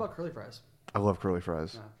 How do you dude. feel about curly fries? I love curly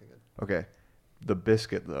fries. Oh, okay, good. Okay. The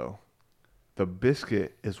biscuit, though. The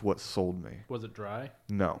biscuit is what sold me. Was it dry?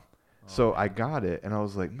 No. So I got it, and I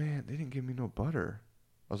was like, man, they didn't give me no butter.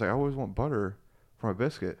 I was like, I always want butter for my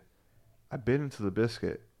biscuit. I bit into the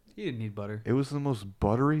biscuit. You didn't need butter. It was the most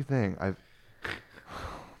buttery thing I've...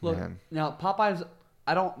 Look, Man. now Popeyes,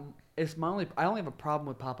 I only have a problem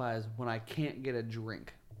with Popeyes when I can't get a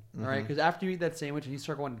drink. All right? Because after you eat that sandwich and you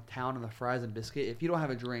start going to town on the fries and biscuit, if you don't have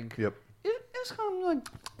a drink, Yep. it's kind of like,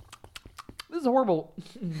 this is horrible.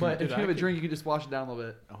 But Dude, if you have a drink, you can just wash it down a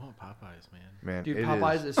little bit. I want Popeyes, man. Man, Dude, it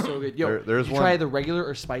Popeyes is so good. Yo, There's you one... try the regular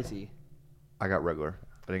or spicy? I got regular.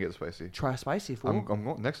 I didn't get spicy. Try spicy, fool. I'm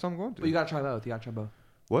going... Next time I'm going to. But you gotta try both. You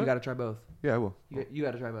What? gotta try both. Yeah, I will. You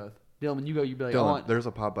gotta try both. Dylan, you go. You be like, I Dylan, want. there's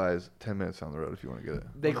a Popeyes 10 minutes down the road if you want to get it.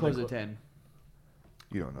 They What do close they at 10.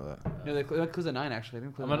 You don't know that. No, they close at 9. Actually, I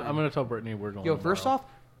think they I'm close gonna, at 9. I'm gonna tell Brittany we're going. Yo, first tomorrow.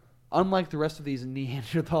 off, unlike the rest of these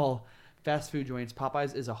Neanderthal fast food joints,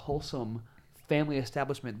 Popeyes is a wholesome family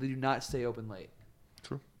establishment. They do not stay open late.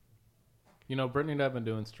 True. You know, Brittany and I have been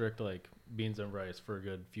doing strict like beans and rice for a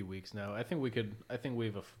good few weeks now. I think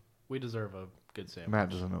we deserve a good sandwich. Matt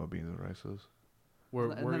doesn't know what beans and rice is.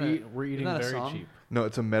 We're Isn't we're, that a- eat, we're eating isn't that a very song? cheap. No,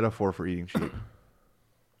 it's a metaphor for eating cheap.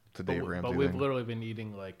 It's a But, Dave we, Ramsey but we've thing. literally been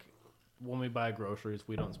eating like when we buy groceries,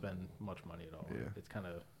 we don't spend much money at all. Yeah. It's kind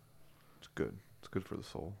of It's good. It's good for the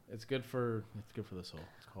soul. it's good for the soul.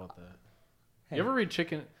 Let's call it that. Hey. You ever read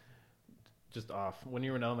chicken? Just off when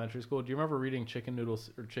you were in elementary school. Do you remember reading Chicken Noodles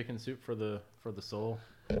or Chicken Soup for the Soul?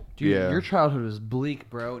 Dude, Yeah. your childhood was bleak,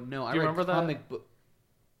 bro. No, I Do you read remember that? comic book.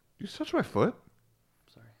 You touched my foot?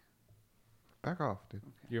 Sorry. Back off, dude. Do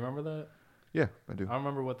you remember that? Yeah, I do. I don't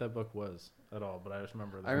remember what that book was at all, but I just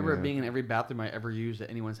remember that. I remember it Yeah. being in every bathroom I ever used at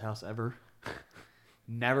anyone's house ever.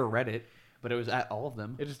 Never read it, but it was at all of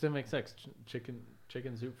them. It just didn't make sense.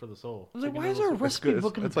 Chicken soup for the soul. I was like, Chicken why is noodle there a soup. It's recipe good.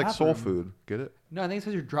 book in It's the like soul bathroom? food. Get it? No, I think it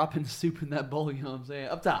says you're dropping soup in that bowl. You know what I'm saying?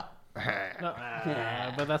 Up top.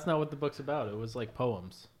 No, but that's not what the book's about. It was like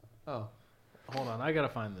poems. Oh, Hold on, I gotta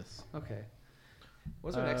find this. okay.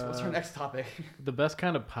 What's our next topic? The best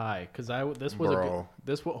kind of pie, because this was Bro.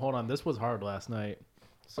 hold on, this was hard last night.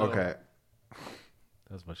 So, Okay.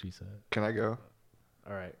 That's what she said. Can I go?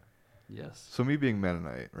 All right. Yes. So me being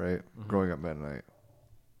Mennonite, right? Mm-hmm. Growing up Mennonite,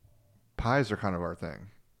 pies are kind of our thing.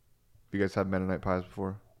 You guys had Mennonite pies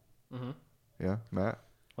before? Mm-hmm. Yeah, Matt?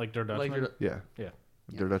 Like Der Like Dutchman. Yeah. Yeah.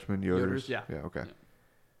 Der Dutchman, Yoders? Yoders, yeah. Yeah, okay. Yeah.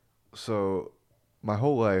 So my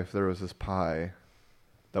whole life there was this pie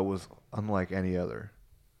that was unlike any other.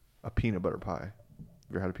 A peanut butter pie. You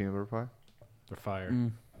ever had a peanut butter pie? They're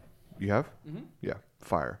fire. You have? Mm-hmm. Yeah,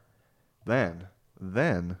 fire. Then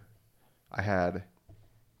I had.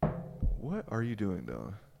 What are you doing,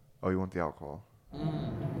 Dylan? Oh, you want the alcohol?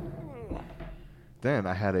 Then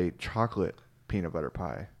I had a chocolate peanut butter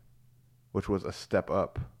pie, which was a step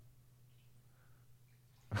up.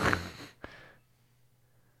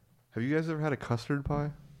 Have you guys ever had a custard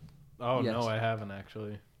pie? Oh Yes. no, I haven't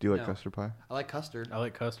actually. Do you like No. custard pie? I like custard. I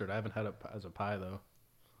like custard. I haven't had it as a pie though.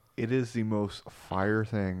 It is the most fire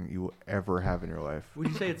thing you will ever have in your life. Would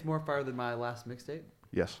you say it's more fire than my last mixtape?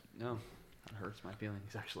 Yes. No. That hurts my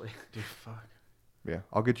feelings, actually. Dude, fuck. Yeah.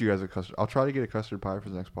 I'll get you guys a custard. I'll try to get a custard pie for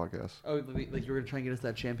the next podcast. Oh, like you were going to try and get us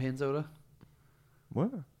that champagne soda?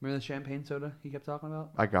 What? Remember the champagne soda he kept talking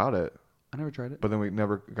about? I got it, I never tried it. but then we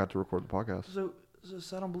never got to record the podcast. So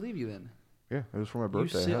I don't believe you then. Yeah, it was for my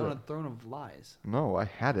birthday. You I sit had on it. a throne of lies. No, I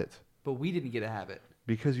had it But we didn't get to have it.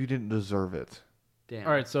 because you didn't deserve it. Damn.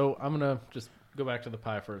 All right, so I'm gonna just go back to the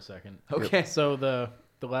pie for a second. Okay. So the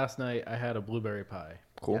last night I had a blueberry pie.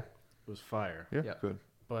 Cool. Yeah. It was fire. Yeah, Yeah. good.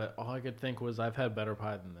 But all I could think was I've had better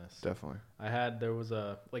pie than this. Definitely. There was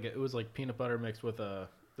it was like peanut butter mixed with there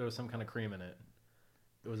was some kind of cream in it.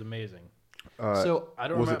 It was amazing. So, I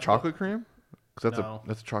don't was remember, it chocolate cream? Because No.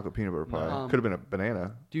 that's a chocolate peanut butter pie. No. Could have been a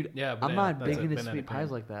banana. dude, Yeah, I'm banana. not That's big it, into banana sweet pies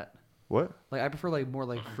cream. like that. What? Like I prefer like more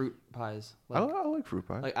like fruit pies, I like like fruit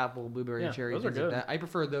pie. like apple, blueberry, Yeah, cherry, those are things like good. that. I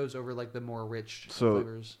prefer those over like the more rich So-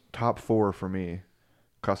 flavors. Top 4 for me: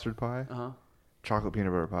 custard pie, Uh huh. chocolate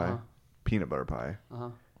peanut butter pie, Uh-huh. peanut butter pie. Uh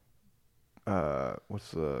huh.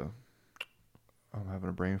 What's the? I'm having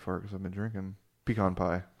a brain fart because I've been drinking. Pecan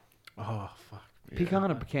pie. Oh fuck. Pecan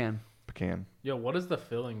or pecan? Pecan. Yo, what is the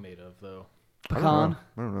filling made of though? Pecan.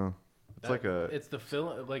 I don't know. It's like a. It's the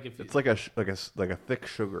filling. Like if. It's like a thick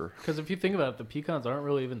sugar. Because if you think about it, the pecans aren't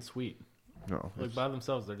really even sweet. No. Like it's- by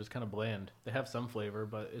themselves, they're just kind of bland. They have some flavor,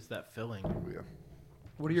 but it's that filling. yeah.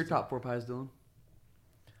 What are your top 4 pies, Dylan?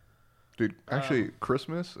 Dude, actually,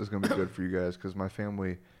 Christmas is gonna be good for you guys because my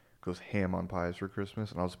family goes ham on pies for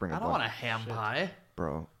Christmas, and I'll just bring a I don't bunch. want a ham Shit. pie.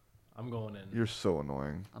 Bro, I'm going in. you're so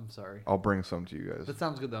annoying. I'm sorry. I'll bring some to you guys. That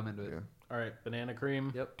sounds good though. I'm into it. Yeah. All right, banana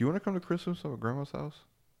cream. Yep. Do you want to come to Christmas at grandma's house?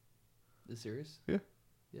 Is serious?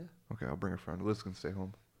 Okay, I'll bring a friend. Liz can stay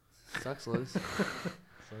home. Sucks, Liz. Sucks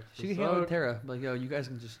She to can hang out with suck. Tara. Like, yo, you guys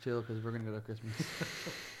can just chill because we're gonna go to Christmas.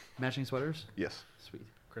 Matching sweaters. Yes. Sweet.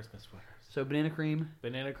 Christmas sweaters. So banana cream.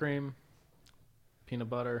 Banana cream, peanut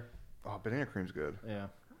butter. Oh, banana cream's good. Yeah,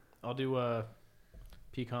 I'll do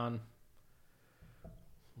pecan.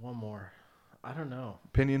 One more. I don't know.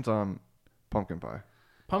 Opinions on pumpkin pie.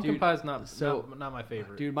 Pumpkin Dude, pie's not so- not my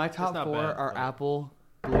favorite. Dude, my top not 4 bad, are but- apple,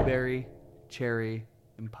 blueberry, cherry,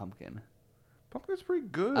 and pumpkin. Pumpkin's pretty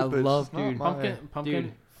good. I but it's love- just not dude, my- Pumpkin.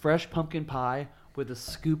 Dude, fresh pumpkin pie with a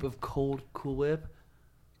scoop of cold Cool Whip.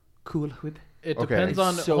 Cool Whip. It Okay. depends It's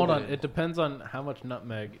on. so Hold on. good. It depends on how much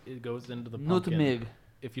nutmeg it goes into the pumpkin. Nutmeg.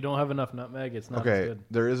 If you don't have enough nutmeg, it's not as Okay, good.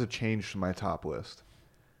 there is a change to my top list.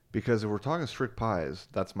 Because if we're talking strict pies,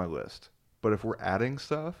 that's my list. But if we're adding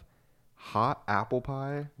stuff, hot apple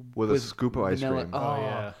pie with a With scoop of ice vanilla- cream. oh, Oh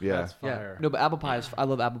yeah, Yeah. that's Yeah. fire. No, but apple pies. I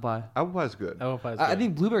love apple pie. Apple pie's good. Apple pie's I good.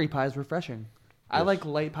 think blueberry pie is refreshing. I Yes. like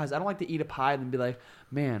light pies. I don't like to eat a pie and then be like,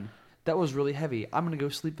 man, that was really heavy. I'm gonna go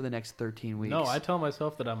sleep for the next 13 weeks. No, I tell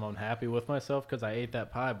myself that I'm unhappy with myself because I ate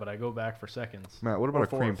that pie, but I go back for seconds. Matt, what about Or a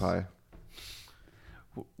cream fourths.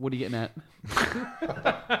 pie? What are you getting at?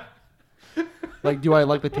 Like, do I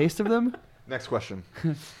like the taste of them? Next question.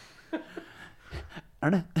 I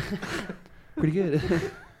don't know. Pretty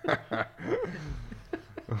good.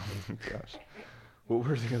 Oh my gosh. What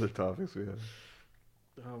were the other topics we had?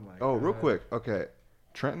 Oh my. Oh, real quick. Okay.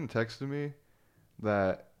 Trenton texted me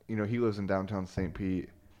that, he lives in downtown St. Pete.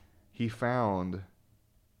 He found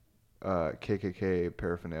KKK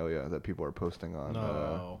paraphernalia that people are posting on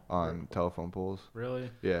No. on telephone poles. Really?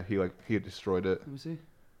 Yeah, he had destroyed it. Let me see.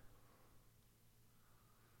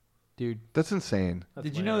 Dude, That's insane. That's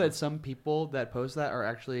did you know lame. that some people that post that are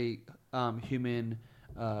actually human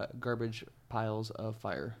garbage piles of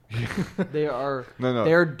fire? They are. No.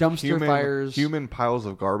 They are dumpster fires. Human piles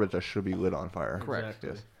of garbage that should be lit on fire. Correct. Exactly.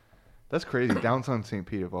 Yes. That's crazy. Downtown St.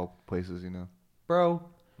 Pete of all places, you know. Bro,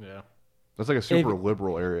 Yeah. That's like a super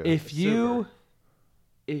liberal area. if you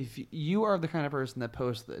are the kind of person that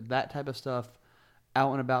posts that type of stuff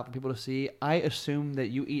out and about for people to see, I assume that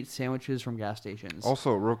you eat sandwiches from gas stations.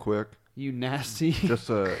 Also, real quick, You nasty. just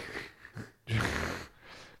a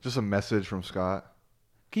message from Scott.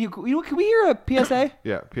 Can we hear a PSA?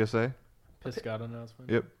 Yeah, PSA. Piscata announcement.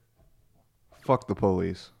 Yep. Fuck the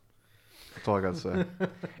police. That's all I got to say.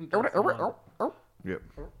 Yep.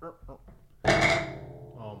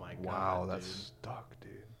 Oh my god. Wow, that's dude. stuck,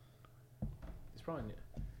 dude. He's probably.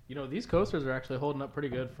 You know, these coasters are actually holding up pretty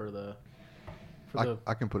good for the.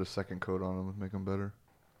 I can put a second coat on them and make them better,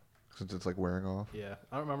 since it's like wearing off. Yeah,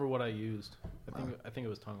 I don't remember what I used. I think it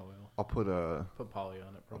was tongue oil. I'll put Put poly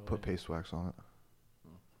on it. I'll Probably. put paste wax on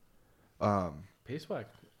it. Paste wax.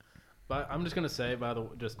 But I'm just gonna say, by the way,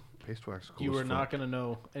 just Paste wax. Is cool you as were fuck. not gonna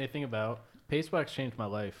know anything about paste wax. Changed my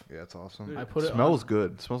life. Yeah, it's awesome. Dude, I put it smells on-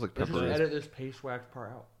 good. It smells like Let's pepper. just edit this paste wax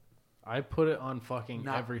part out. I put it on fucking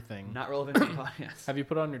Not- everything. Not relevant to the podcast. Have you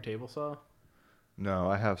put it on your table saw? No,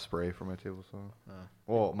 I have spray for my table saw.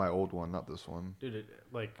 Well, my old one, not this one. Dude,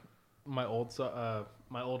 like my old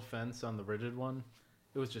fence on the rigid one,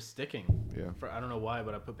 it was just sticking. Yeah. I don't know why,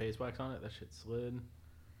 but I put paste wax on it. That shit slid.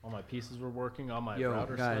 All my pieces were working. All my Yo,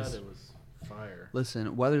 router guys. slid. It was fire.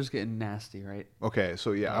 Listen, weather's getting nasty, right? Okay,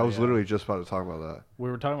 so yeah, Oh, I was yeah. literally just about to talk about that. We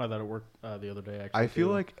were talking about that at work the other day. Actually, I feel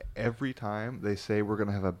too. like every time they say we're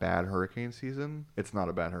gonna have a bad hurricane season, it's not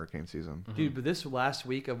a bad hurricane season. Dude, but this last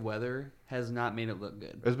week of weather has not made it look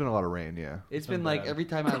good. There's been a lot of rain, yeah. It's been been like bad. every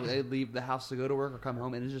time I leave the house to go to work or come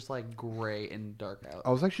home, and it's just like gray and dark out. I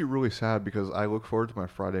was actually really sad because I look forward to my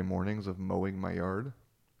Friday mornings of mowing my yard.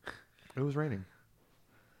 It was raining.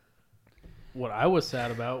 What I was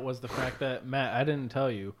sad about was the fact that Matt, I didn't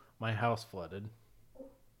tell you, my house flooded.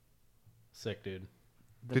 Sick, dude.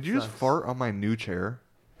 That Did you just sucks. fart on my new chair?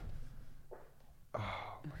 Oh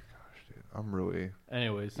my gosh, dude. I'm really...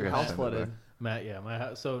 Anyways, I gotta House send it flooded. back. Matt, yeah, my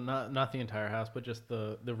house. So not the entire house, but just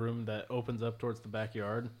the room that opens up towards the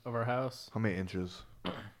backyard of our house. How many inches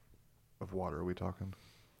of water are we talking?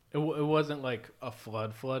 It wasn't like a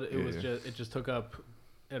flood. It Yeah, was yeah. just it just took up.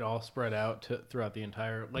 It all spread out throughout the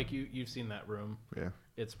entire. Like you've seen that room. Yeah,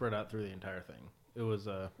 It spread out through the entire thing. It was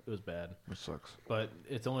bad. it sucks. But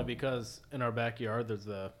it's only because in our backyard there's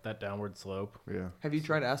that downward slope. Yeah. Have you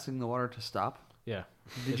tried asking the water to stop? Yeah.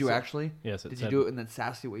 Did It you said- actually? Yes. It Did said, you do it in that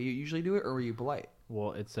sassy way you usually do it, or were you polite?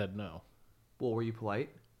 Well, it said no. Well, were you polite?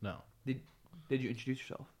 No. Did you introduce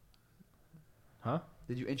yourself? Huh?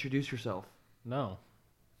 Did you introduce yourself? No.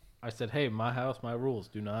 I said, hey, my house, my rules.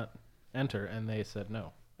 Do not enter, and they said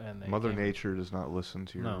no. And they Mother came. Nature does not listen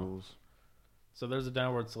to your No. rules. So there's a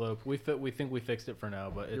downward slope. We think we fixed it for now,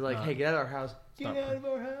 but it's You're like, not. hey, get out of our house. Get not- out of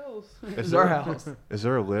our house. Is It's our there- house. Is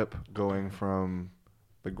there a lip going from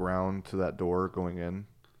the ground to that door going in?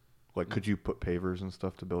 Like, could you put pavers and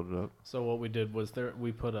stuff to build it up? So what we did was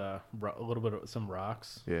we put a little bit of some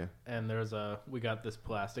rocks, Yeah. and we got this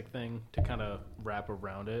plastic thing to kind of wrap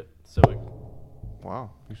around it, so it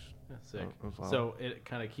Wow. sick. that was loud. So it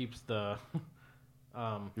kind of keeps the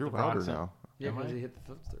You're the louder rocks in- now. Yeah, Am because I? he hit the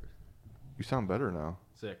footstairs. You sound better now.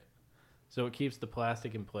 Sick. So it keeps the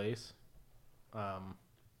plastic in place. I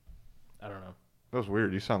don't know. That was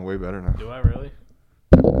weird. You sound way better now. Do I really?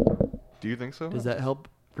 Do you think so? Does that help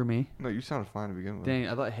for me? No, you sounded fine to begin with. Dang,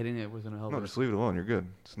 I thought hitting it was gonna help. No, us. just leave it alone. You're good.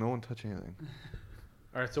 Just no one touch anything.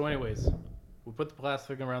 All right. So anyways, we put the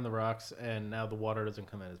plastic around the rocks, and now the water doesn't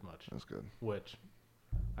come in as much. That's good. Which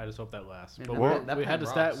I just hope that lasts. Man, But that Well- plant- that we had to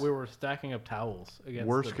plant stack. rocks. We were stacking up towels against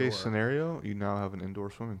Worst the case door. scenario, you now have an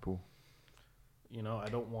indoor swimming pool. You know, I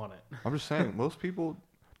don't want it. I'm just saying, most people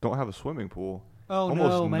don't have a swimming pool. Oh Almost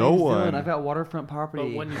no, my no name's one- Dylan. I've got waterfront property.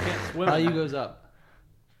 But when you can't swim, value goes up.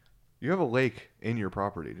 You have a lake in your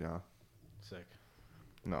property now. sick.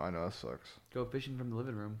 No, I know that sucks. Go fishing from the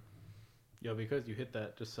living room. Yo, because you hit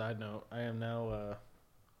that. Just side note, I am now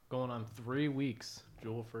going on 3 weeks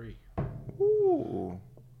jewel free. Ooh,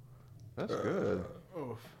 that's good.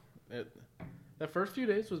 Oof. That first few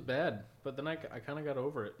days was bad, but then I kind of got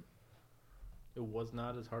over it. It was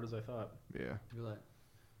not as hard as I thought. Yeah. Feel that.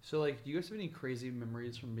 So, like, do you guys have any crazy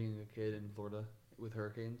memories from being a kid in Florida with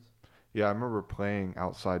hurricanes? Yeah, I remember playing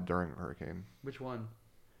outside during a hurricane. Which one?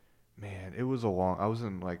 Man, it was I was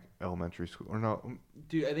in like elementary school or no?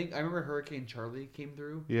 Dude, I remember Hurricane Charlie came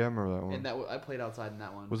through, Yeah, I remember that one. and I played outside in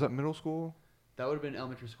that one. Was that middle school? That would have been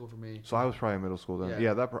elementary school for me. So I was probably in middle school then.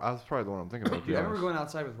 Yeah. Yeah, I was probably the one I'm thinking about. Dude, I remember going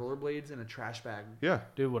outside with rollerblades and a trash bag. Yeah.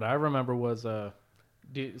 Dude, what I remember was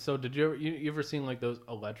did you ever seen like those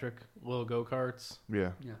electric little go-karts?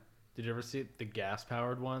 Yeah. Yeah. Did you ever see the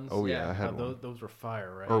gas-powered ones? Oh yeah, Yeah. I had one. Those were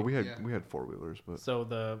fire, right? Or we had Yeah. 4-wheelers, but So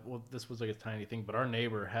this was like a tiny thing, but our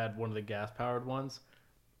neighbor had one of the gas-powered ones.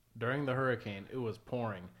 During the hurricane, it was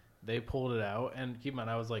pouring. They pulled it out, and keep in mind,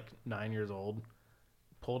 I was like 9 years old.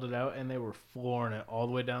 Pulled it out, and they were flooring it all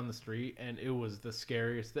the way down the street, and it was the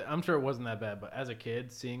scariest. I'm sure it wasn't that bad, but as a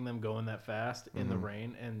kid, seeing them going that fast in the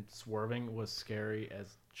rain and swerving was scary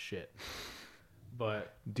as shit.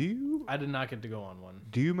 But I did not get to go on one.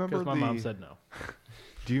 Do you remember because my mom said no.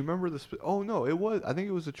 Do you remember the? Oh no, it was. I think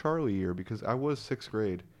it was a Charlie year because I was 6th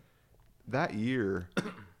grade. That year,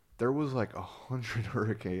 there was like 100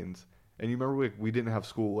 hurricanes, and you remember we didn't have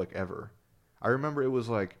school like ever. I remember it was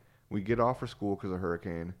like we get off for school because of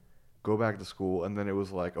hurricane, go back to school, and then it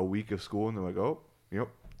was like a week of school, and they're like, oh, yep,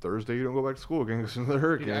 Thursday you don't go back to school again because of the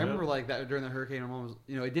hurricane. Dude, I remember like that during the hurricane. My mom was,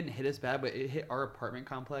 it didn't hit us bad, but it hit our apartment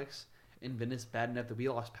complex in Venice bad enough that we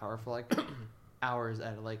lost power for like hours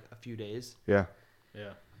out of like a few days. Yeah.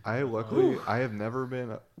 Yeah. I have never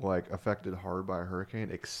been like affected hard by a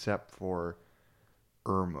hurricane except for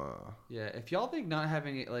Irma. Yeah, if y'all think not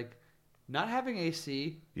having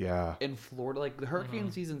AC in Florida, like the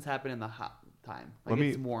hurricane seasons happen in the hot time. Like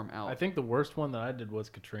it's warm out. I think the worst one that I did was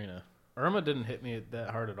Katrina. Irma didn't hit me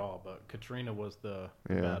that hard at all, but Katrina was the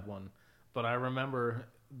bad one. But I remember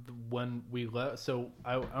when we left. So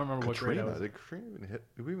I don't remember what grade I was. Did Katrina even hit?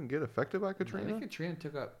 Did we even get affected by Katrina? I think Katrina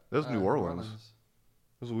took up. That was New Orleans.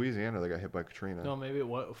 It was Louisiana that got hit by Katrina. No, maybe it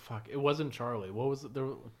was. Fuck, it wasn't Charlie. What was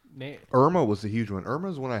it? Irma was the huge one.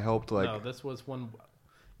 Irma's when I helped like. No, this was when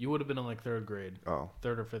you would have been in like 3rd grade. Oh.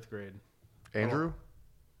 3rd or 5th grade. Andrew?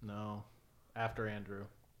 No, after Andrew.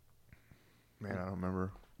 Man, I don't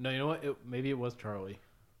remember. No, you know what? Maybe it was Charlie.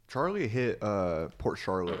 Charlie hit Port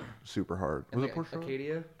Charlotte super hard. Was it Port Charlotte?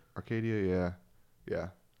 Arcadia? Arcadia, yeah. Yeah.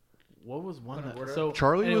 What was one that... Florida? So,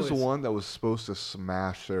 Charlie was the one that was supposed to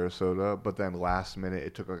smash Sarasota, but then last minute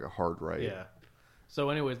it took like a hard right. Yeah. So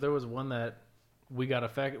anyways, there was one that we got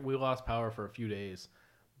affected. We lost power for a few days.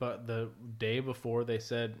 But the day before they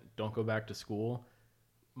said, don't go back to school,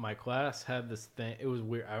 my class had this thing. It was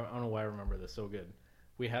weird. I don't know why I remember this so good.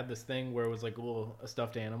 We had this thing where it was like a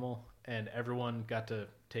stuffed animal, and everyone got to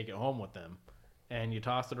take it home with them. And you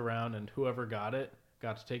tossed it around, and whoever got it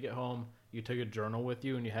got to take it home. You took a journal with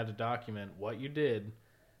you, and you had to document what you did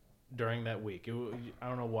during that week. I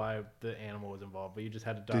don't know why the animal was involved, but you just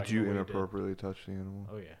had to document. Did you what inappropriately touch the animal?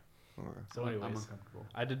 Oh, yeah. Okay. So anyways, I'm uncomfortable.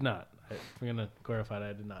 I did not. I'm going to clarify that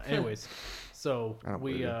I did not. Anyways, so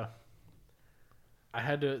I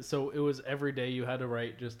had to, so it was every day you had to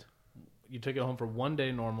write you took it home for one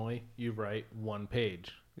day normally, you write 1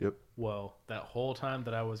 page. Yep. Well, that whole time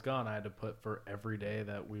that I was gone, I had to put for every day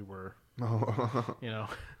that we were,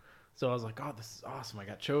 So I was like, oh, this is awesome. I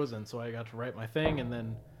got chosen. So I got to write my thing. And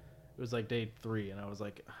then it was like day 3. And I was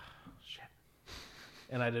like, oh, shit.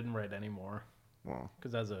 And I didn't write anymore. Well,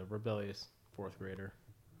 because as a rebellious 4th grader,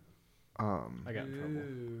 I got in trouble.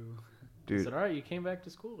 Dude, I said, all right, you came back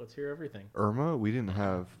to school. Let's hear everything. Irma, we didn't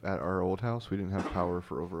have, at our old house, we didn't have power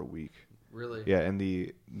for over a week. Really? Yeah, and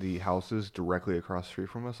the houses directly across the street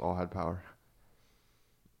from us all had power.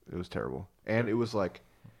 It was terrible. And it was like,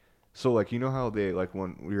 so like, you know how they, like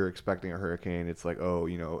when we were expecting a hurricane, it's like,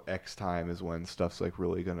 oh, X time is when stuff's like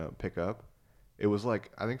really going to pick up. It was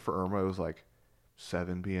like, I think for Irma, it was like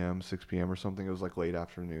 7 p.m., 6 p.m. or something. It was like late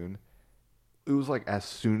afternoon. It was like as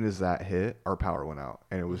soon as that hit, our power went out,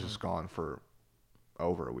 and it was just gone for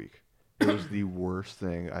over a week. It was the worst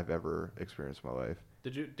thing I've ever experienced in my life.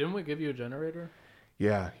 Didn't we give you a generator?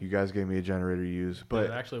 Yeah, you guys gave me a generator to use, but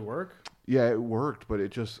did it actually work? Yeah, it worked, but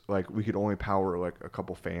it just like we could only power like a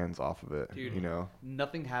couple fans off of it. Dude,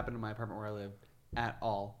 nothing happened in my apartment where I lived at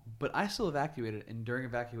all. But I still evacuated, and during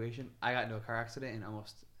evacuation, I got into a car accident and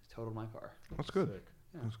almost totaled my car. That's good.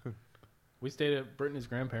 Yeah. That's good. We stayed at Brittany's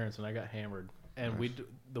grandparents, and I got hammered. And Nice.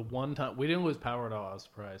 the one time we didn't lose power at all. I was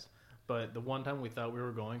surprised, but the one time we thought we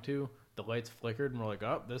were going to, the lights flickered, and we're like,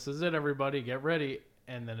 "Oh, this is it, everybody, get ready!"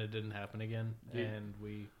 And then it didn't happen again, and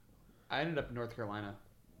I ended up in North Carolina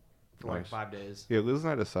for like 5 days. Yeah, Liz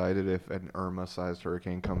and I decided if an Irma-sized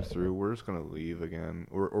hurricane comes through, we're just gonna leave again,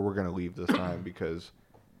 or we're gonna leave this time because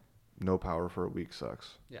no power for a week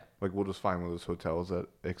sucks. Yeah. Like we'll just find one of those hotels that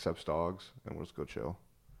accepts dogs, and we'll just go chill.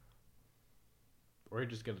 or you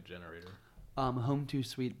just get a generator. Home 2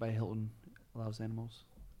 Suite by Hilton allows animals.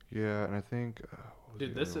 Yeah, and I think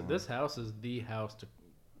Dude, this house is the house to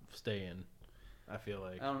stay in. I feel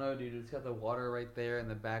like. I don't know, dude. It's got the water right there, and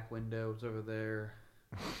the back windows over there.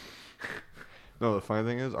 No, the funny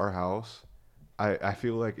thing is, our house, I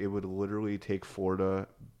feel like it would literally take Florida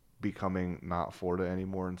becoming not Florida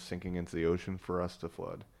anymore and sinking into the ocean for us to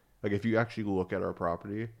flood. Like, if you actually look at our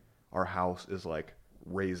property, our house is, like,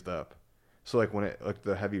 raised up. So, like, when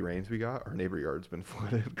the heavy rains we got, our neighbor yard's been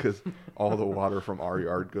flooded because all the water from our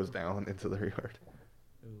yard goes down into their yard.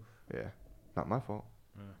 Oof. Yeah. Not my fault.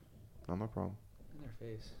 Yeah. Not my problem. In their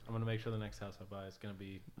face. I'm gonna make sure the next house I buy is gonna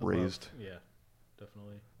be above. Raised. Yeah,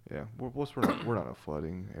 definitely. Yeah. We're not a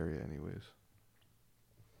flooding area anyways.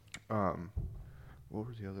 What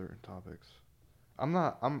were the other topics? I'm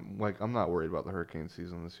not worried about the hurricane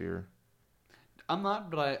season this year. I'm not,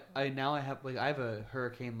 but I have a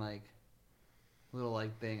hurricane like little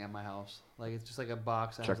like thing at my house. Like it's just like a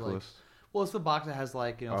box that has like, Checklist. well, it's the box that has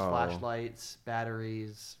like, you know, Oh. flashlights,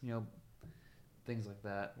 batteries, you know, things like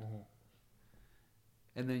that.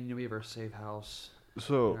 And then, you know, we have our safe house in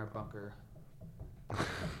So, our bunker.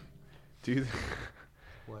 do you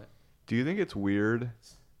What? do you think it's weird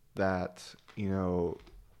that, you know,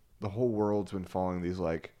 the whole world's been following these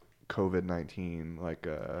like COVID-19 like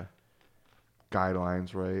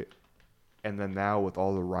guidelines, right? And then now with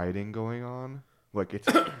all the rioting going on, like it's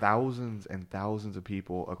thousands and thousands of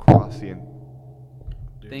people across the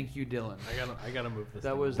Dude, Thank you, Dylan. I gotta move this.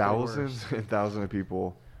 That thing. was the thousands worst. and thousands of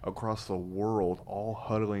people across the world all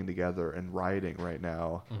huddling together and rioting right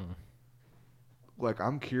now. Mhm. Like,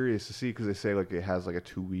 I'm curious to see, because they say like it has like a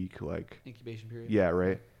 2-week like, Incubation period. yeah,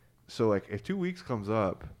 right. So like if 2 weeks comes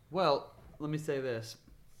up, Well, let me say this.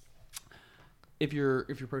 If you're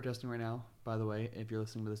protesting right now, by the way, if you're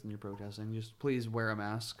listening to this and you're protesting, just please wear a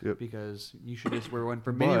mask. Yep. Because you should just wear one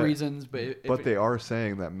for many But- reasons. But they are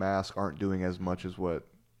saying that masks aren't doing as much as what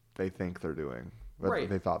they think they're doing, what Right.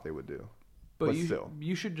 they thought they would do. but but you still.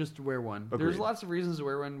 you should just wear one. Agreed. There's lots of reasons to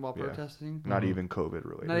wear one while Yeah. protesting. Not Mhm. even COVID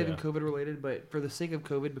related. Not even Yeah. COVID related, but for the sake of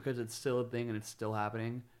COVID, because it's still a thing and it's still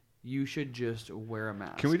happening, you should just wear a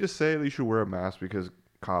mask. Can we just say that you should wear a mask because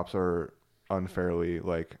cops are unfairly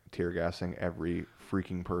like tear gassing every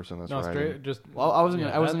freaking person that's No, riding? straight. Just. Well, I wasn't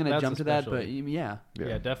yeah, gonna that's jump to that, but especially- yeah.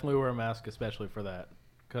 Yeah. Definitely wear a mask, especially for that.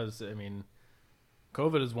 Because I mean,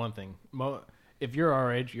 COVID is one thing. If you're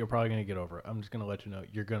our age, you're probably gonna get over it. I'm just gonna let you know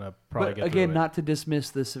you're gonna probably But get again, through it. not to dismiss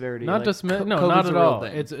the severity. Not like, dismiss. No, COVID's not a at real all.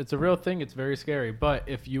 thing. It's a real thing. It's very scary. But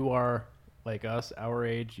if you are like us, our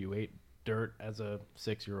age, you ate dirt as a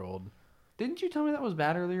 6-year-old. Didn't you tell me that was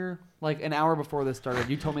bad earlier? Like an hour before this started,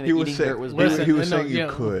 you told me that He was eating saying- dirt was he bad. was- he was no, saying you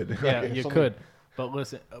could. Yeah, Like, you something- could. But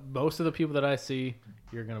listen, most of the people that I see,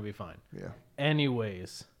 you're gonna be fine. Yeah,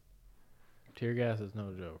 Anyways, tear gas is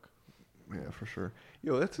no joke. yeah, for sure.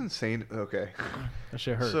 Yo, that's insane. Okay, That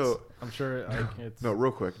shit hurts. So- I'm sure it's no,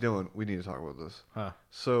 real quick, Dylan, we need to talk about this. Huh.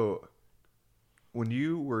 So, when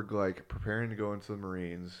you were like preparing to go into the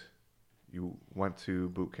Marines, you went to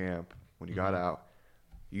boot camp. When you got Mhm. out,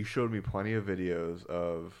 you showed me plenty of videos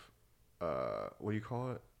of, what do you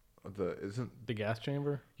call it? the gas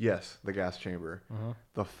chamber. Yes, the gas chamber. Uh-huh.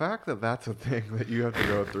 The fact that that's a thing that you have to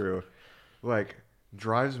go through, like,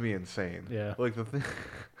 drives me insane. Yeah. Like the thing,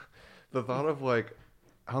 the thought of like,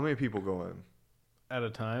 how many people go in? At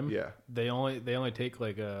a time. Yeah. They only take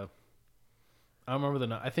like a. I don't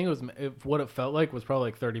remember I think what it felt like was probably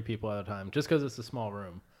like 30 people at a time, just because it's a small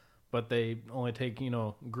room. But they only take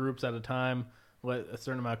groups at a time. Let a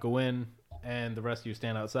certain amount go in, and the rest of you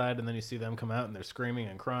stand outside, and then you see them come out, and they're screaming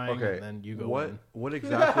and crying, Okay. and then you go in. What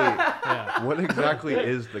exactly? Yeah. What exactly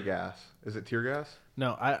is the gas? Is it tear gas?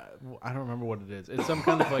 No, I don't remember what it is. It's some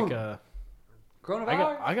kind of like a.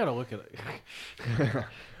 Coronavirus. I gotta look at it.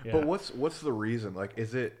 Yeah. But what's the reason? Like,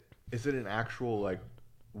 is it an actual like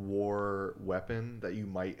war weapon that you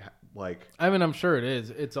might like? I mean, I'm sure it is.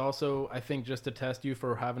 It's also, I think, just to test you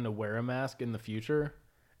for having to wear a mask in the future,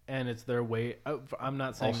 and it's their way. I'm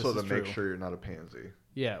not saying Also this to is make true. sure you're not a pansy.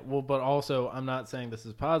 Yeah, well, but also, I'm not saying this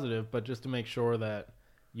is positive, but just to make sure that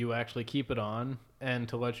you actually keep it on, and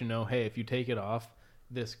to let you know, hey, if you take it off,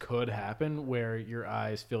 this could happen where your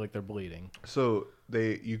eyes feel like they're bleeding. So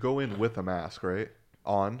you go in with a mask, right?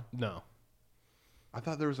 On. No, I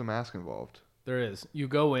thought there was a mask involved. there is. You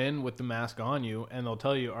go in with the mask on you, and they'll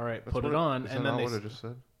tell you, all right, That's put what it on, Is and that then not they. what I just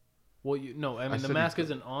said? Well, no, I mean, the said you mask could.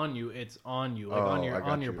 isn't on you; it's on you, like Oh, on I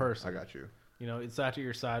got your you. person. I got you. It's at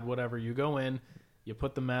your side, whatever. You go in, you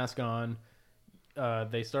put the mask on.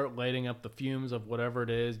 They start lighting up the fumes of whatever it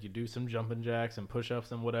is. You do some jumping jacks and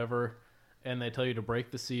push-ups and whatever, and they tell you to break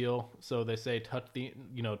the seal. So they say,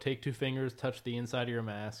 take 2 fingers, touch the inside of your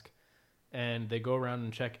mask, and they go around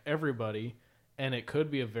and check everybody. And it could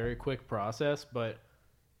be a very quick process, but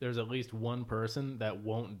there's at least one person that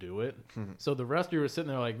won't do it. So the rest of you are sitting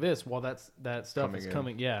there like this while that stuff is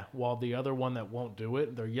coming. Yeah. While the other one that won't do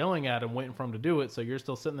it, they're yelling at him, waiting for him to do it. So you're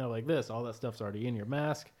still sitting there like this. All that stuff's already in your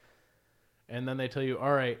mask. And then they tell you,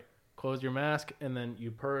 all right, close your mask. And then you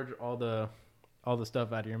purge all the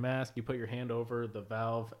stuff out of your mask. You put your hand over the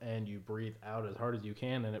valve and you breathe out as hard as you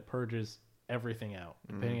can. And it purges everything out,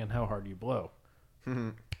 depending on how hard you blow.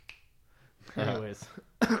 Anyways.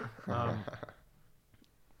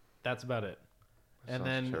 That's about it. And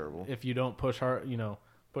then terrible. If you don't push hard,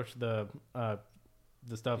 push the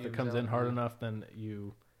stuff that comes in hard enough, then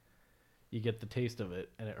you get the taste of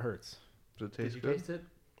it, and it hurts. Does it taste Did you good? taste it?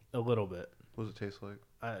 A little bit. What does it taste like?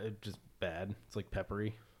 It just bad. It's like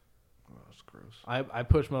peppery. Oh, that's gross. I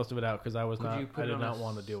pushed most of it out because I Could you put did it on not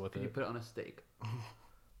want to deal with Could it. you put it on a steak?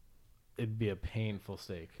 It'd be a painful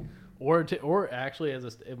steak, or actually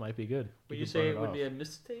it might be good. Would You you could say burn it would off. be a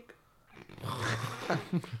mistake?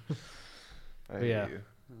 I Yeah. hate you.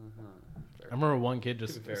 I remember one kid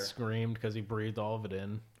just To be fair. screamed because he breathed all of it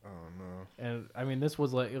in. Oh no. And I mean, this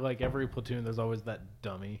was like every platoon. There's always that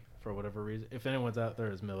dummy for whatever reason. If anyone's out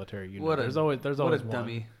there as military, there's always What a one.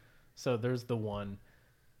 dummy. So there's the one.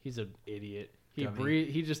 He's an idiot. Dummy.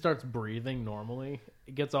 He just starts breathing normally.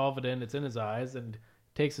 He gets all of it in. It's in his eyes and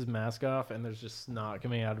takes his mask off. And there's just snot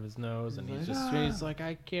coming out of his nose. And he's like,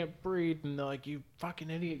 I can't breathe. And they're like, you fucking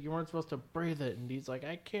idiot! You weren't supposed to breathe it. And he's like,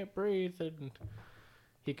 I can't breathe. And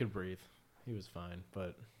he could breathe. He was fine,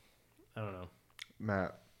 but I don't know.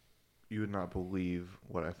 Matt, you would not believe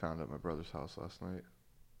what I found at my brother's house last night.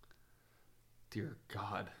 Dear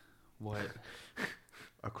God. What?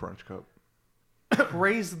 A crunch cup.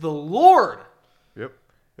 Praise the Lord. Yep.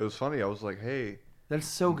 It was funny. I was like, hey. That's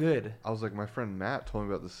so good. I was like, my friend Matt told me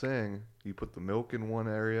about this thing. You put the milk in one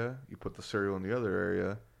area, you put the cereal in the other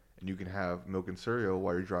area, and you can have milk and cereal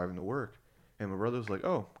while you're driving to work. And my brother was like,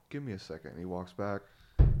 oh, give me a second. And he walks back,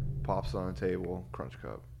 pops it on the table, crunch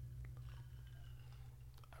cup.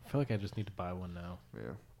 I feel like I just need to buy one now.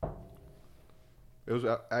 Yeah.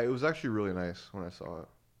 It was actually really nice when I saw it.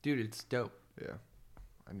 Dude, it's dope. Yeah.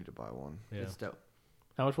 I need to buy one. Yeah. It's dope.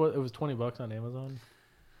 How much was it? Was $20 on Amazon?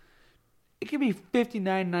 It could be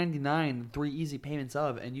 $59.99, 3 easy payments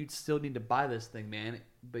of, and you'd still need to buy this thing, man.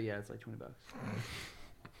 But yeah, it's like $20.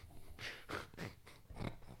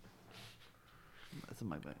 That's in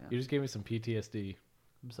my butt. You Yeah. just gave me some PTSD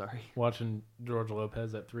I'm sorry. watching George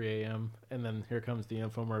Lopez at 3 a.m. and then here comes the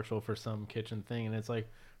infomercial for some kitchen thing, and it's like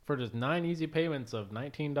for just 9 easy payments of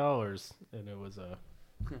 $19, and it was a.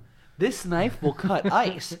 This knife will cut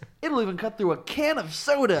ice. It'll even cut through a can of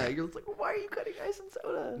soda. You're just like, why are you cutting ice and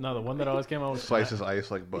soda? No, the one that always came out was Slices ice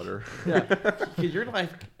like butter. Yeah. Can your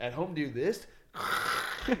knife at home do this?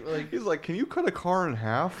 Like, He's like, can you cut a car in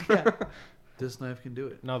half? yeah. This knife can do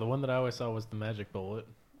it. No, the one that I always saw was the Magic Bullet.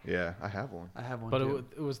 Yeah, I have one. I have one But too.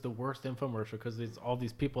 it was the worst infomercial because there's all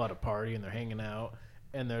these people at a party and they're hanging out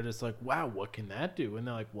and they're just like, wow, what can that do? And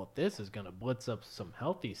they're like, well, this is going to blitz up some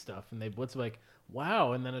healthy stuff. And they blitz like,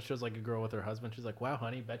 wow. And then it shows like a girl with her husband. She's like, wow,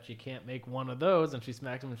 honey, bet you can't make one of those. And she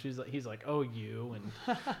smacks him and he's like, oh, you.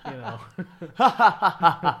 And, you know.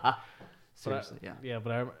 Seriously, yeah. Yeah,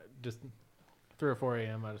 but I just 3 or 4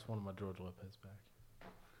 a.m. I just wanted my George Lopez back.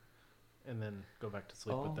 And then go back to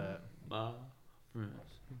sleep with that. My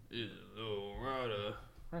friends is alright.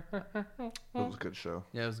 It was a good show.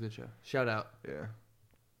 Yeah, it was a good show. Shout out. Yeah.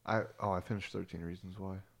 I finished 13 Reasons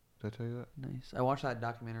Why. Did I tell you that? Nice. I watched that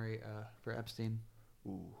documentary for Epstein.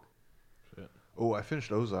 Ooh. Shit. Oh, I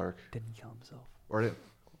finished Ozark. Didn't kill himself. Or I didn't.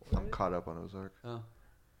 I'm caught up on Ozark. Oh.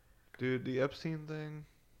 Dude, the Epstein thing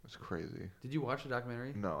is crazy. Did you watch the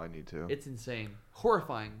documentary? No, I need to. It's insane.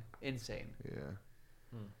 Horrifying. Insane. Yeah.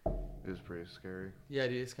 Hmm. It was pretty scary. Yeah,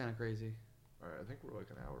 dude, it's kind of crazy. All right, I think we're like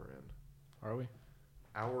an hour in. Are we?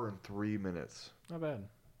 Hour and 3 minutes. Not bad.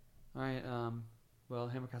 All right. Well,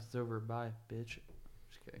 Hammercast is over. Bye, bitch.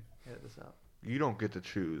 Just kidding. Edit this out. You don't get to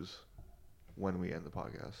choose when we end the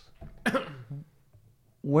podcast.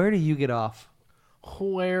 Where do you get off?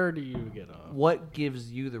 Where do you get off? What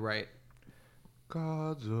gives you the right?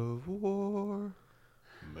 Gods of War.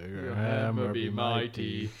 May your hammer be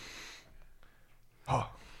mighty. Oh.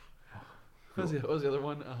 What was the other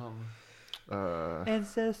one?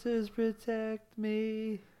 Ancestors protect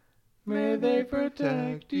me. May they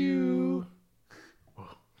protect you.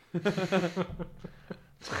 It's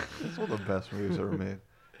one of the best movies ever made.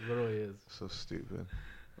 It literally is. So stupid.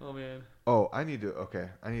 Oh man. Oh, I need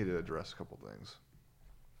to address a couple things.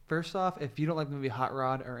 First off, if you don't like the movie Hot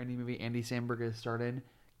Rod or any movie Andy Samberg has starred in,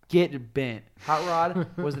 get bent. Hot Rod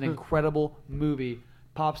was an incredible movie.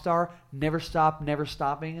 Pop star, never stop, never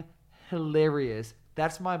stopping, hilarious.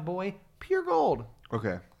 That's my boy, pure gold.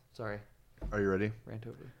 Okay, Sorry. Are you ready? Rant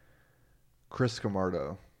over. Chris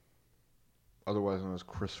Camardo, otherwise known as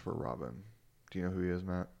Christopher Robin. Do you know who he is,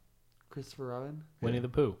 Matt? Christopher Robin? Winnie the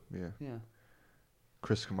Pooh. Yeah. Yeah.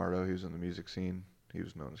 Chris Camardo, he was in the music scene. He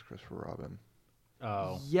was known as Christopher Robin.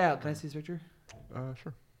 Oh. Yeah, can I see his picture?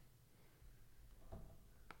 Sure.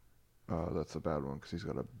 That's a bad one because he's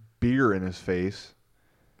got a beer in his face.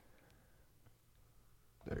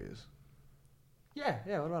 There he is. Yeah,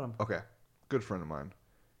 what about him? Okay. Good friend of mine.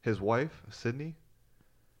 His wife, Sydney,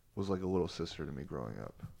 was like a little sister to me growing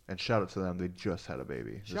up. And shout out to them. They just had a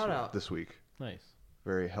baby. This week. Nice.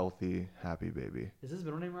 Very healthy, happy baby. Is his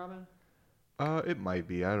middle name Robin? It might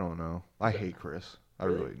be. I don't know. I hate Chris.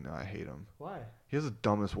 Really? I hate him. Why? He has the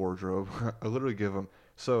dumbest wardrobe. I literally give him.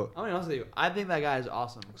 So. I'm gonna be honest with you. I think that guy is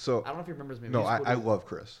awesome. So. I don't know if he remembers me. No, I love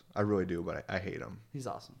Chris. I really do, but I hate him. He's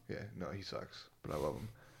awesome. Yeah, no, he sucks, but I love him.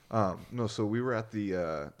 No, so we were at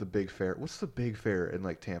the big fair. What's the big fair in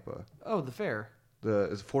like Tampa? Oh, the fair.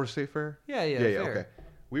 Is it Florida State Fair? Yeah, fair. Okay.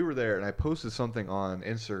 We were there, and I posted something on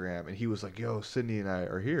Instagram, and he was like, "Yo, Sydney and I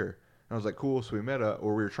are here." And I was like, "Cool." So we met up,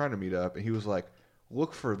 or we were trying to meet up, and he was like,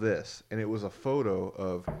 "Look for this," and it was a photo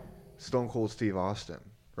of Stone Cold Steve Austin,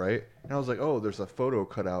 right? And I was like, "Oh, there's a photo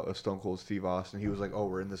cut out of Stone Cold Steve Austin." He was like, "Oh,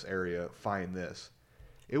 we're in this area. Find this."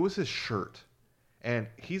 It was his shirt, and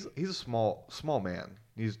he's a small man.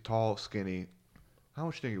 He's tall, skinny. How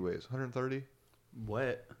much do you think he weighs? 130?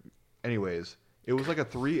 What? Anyways, it was like a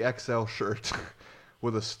 3XL shirt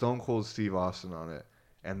with a Stone Cold Steve Austin on it.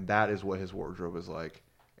 And that is what his wardrobe is like.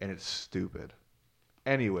 And it's stupid.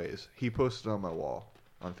 Anyways, he posted on my wall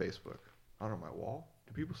on Facebook. I don't know, my wall?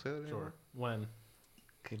 Do people say that anymore? Sure. When?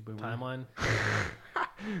 Okay, boomer. Timeline?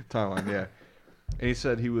 Timeline, yeah. And he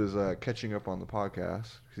said he was catching up on the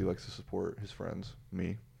podcast because he likes to support his friends,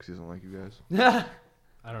 me, because he doesn't like you guys.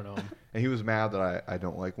 I don't know him. And he was mad that I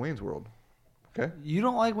don't like Wayne's World. Okay? You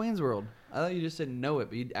don't like Wayne's World. I thought you just said know it,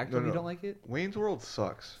 but you actively No. don't like it? Wayne's World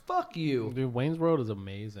sucks. Fuck you. Dude, Wayne's World is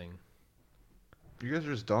amazing. You guys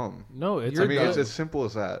are just dumb. No, it's You're I mean, dumb. it's as simple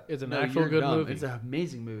as that. it's an No, actual you're good dumb. movie. It's an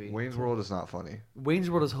amazing movie. Wayne's World is not funny. Wayne's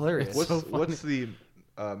World is hilarious. What's- so funny. What's the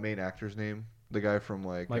main actor's name? The guy from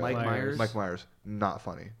like Mike Myers? Mike Myers. Not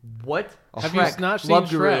funny. What? Have you Shrek. not seen Love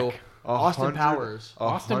Guru. Shrek? Austin Powers.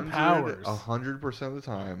 Austin Powers. 100% of the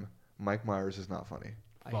time, Mike Myers is not funny.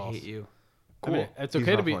 I False. hate you. Cool. I mean, it's He's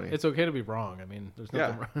okay to not be funny. it's okay to be wrong. I mean, there's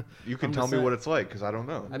nothing Yeah. wrong. You can I'm tell just me saying. what it's like because I don't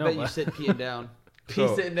know. I No, bet you but- sit peeing down. So-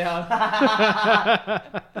 Pee sitting down.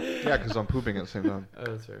 Yeah, because I'm pooping at the same time. Oh,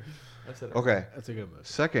 that's fair. I said it. Okay. That's a good movie.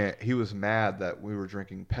 Second, he was mad that we were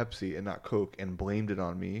drinking Pepsi and not Coke and blamed it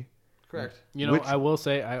on me. Correct. You know, Which- I will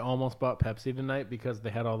say I almost bought Pepsi tonight because they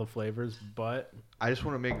had all the flavors, but I just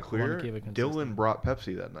want to make it clear, keep it consistent. Dylan brought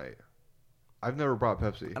Pepsi that night. I've never brought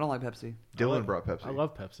Pepsi. I don't like Pepsi. Dylan brought Pepsi. I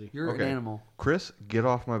love Pepsi. You're Okay. an animal. Chris, get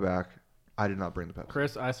off my back. I did not bring the Pepsi.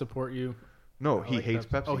 Chris, I support you. No, I he like hates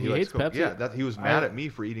Pepsi. Pepsi. Oh, he likes hates Coke. Pepsi? Yeah, he was mad at me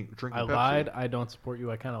for drinking I Pepsi. lied. I don't support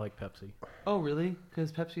you. I kind of like Pepsi. Oh, really?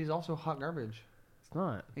 Because Pepsi is also hot garbage. It's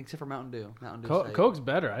not. Except for Mountain Dew. Mountain Dew. Coke's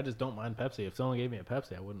better. I just don't mind Pepsi. If someone gave me a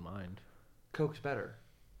Pepsi, I wouldn't mind. Coke's better.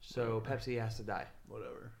 So Pepsi has to die.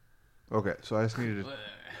 Whatever. Okay, so I just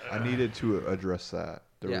needed to address that.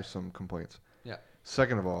 There Yeah. were some complaints. Yeah.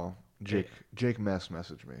 Second of all, Jake Mess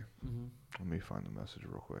messaged me. Mm-hmm. Let me find the message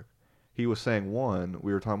real quick. He was saying, one,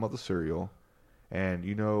 we were talking about the cereal, and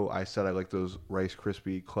I said I like those Rice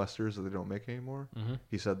Krispie clusters that they don't make anymore. Mm-hmm.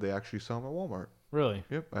 He said they actually sell them at Walmart. Really?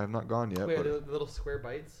 Yep, I have not gone yet. Wait, but are the little square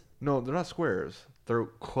bites? no, they're not squares. They're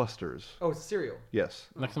clusters. Oh, it's cereal. Yes.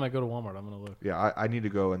 Next time I go to Walmart, I'm gonna look. Yeah, I need to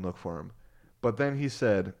go and look for them. But then he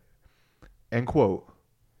said, and quote,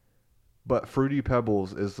 but Fruity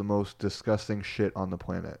Pebbles is the most disgusting shit on the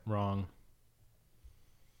planet. Wrong.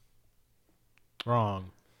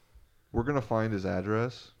 Wrong. We're going to find his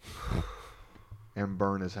address and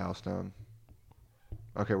burn his house down.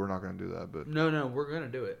 Okay, we're not going to do that, but No, we're gonna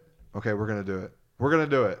do it. okay, we're going to do it. We're going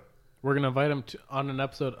to do it. We're gonna invite him on an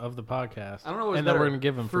episode of the podcast. I don't know what's and then better. we're gonna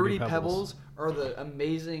give him Fruity Pebbles. or the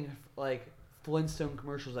amazing Flintstone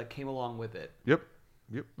commercials that came along with it. Yep.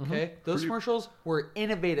 Okay, those Fruity- commercials were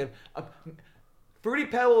innovative. Fruity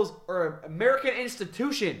Pebbles are an American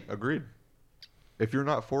institution. Agreed. If you're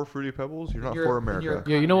not for Fruity Pebbles, you're not You're- for you're- America.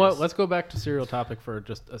 Yeah, you know what? Communist. Let's go back to cereal topic for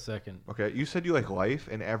just a second. Okay, you said you like life,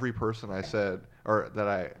 and every person I said, or that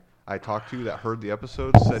I talked to that heard the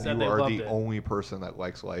episode said Said you they are loved the it. only person that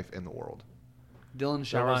likes life in the world. Dylan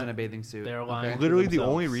showers lying. in a bathing suit. They're lying. to Literally, the themselves.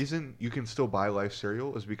 only reason you can still buy Life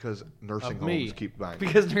cereal is because nursing Of me. homes keep buying it.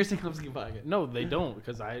 because nursing homes keep buying it. No, they don't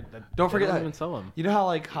because Don't forget they that. don't even sell them. You know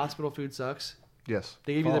how hospital food sucks? Yes.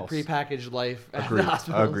 They give you the False. prepackaged life at Agreed. the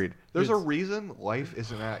hospital. Agreed. There's a It's- reason life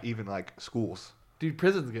isn't at even schools. Dude,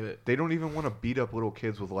 prisons get it. They don't even want to beat up little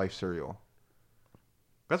kids with Life cereal.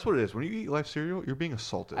 That's what it is. When you eat Life cereal, you're being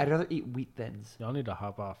assaulted. I'd rather eat Wheat Thins. Y'all need to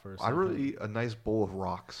hop off for a I'd second. rather eat a nice bowl of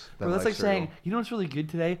rocks than Bro, that's Life like cereal. saying, you know what's really good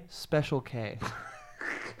today? Special K.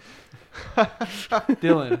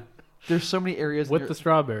 Dylan, there's so many areas With the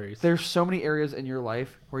strawberries. there's so many areas in your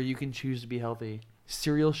life where you can choose to be healthy.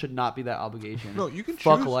 Cereal should not be that obligation. No, you can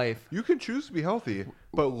Fuck choose. life. You can choose to be healthy,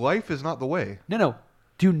 but life is not the way. No.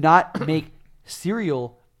 Do not make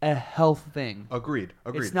cereal a health thing. Agreed.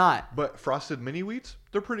 It's not. But frosted mini wheats,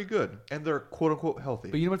 they're pretty good, and they're quote unquote healthy.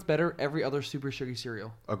 But you know what's better? Every other super sugary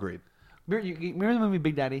cereal. Agreed. Remember the movie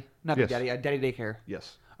Big Daddy? Not Big Yes. Daddy. Daddy Daycare.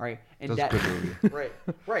 Yes. All right. And That's a good movie.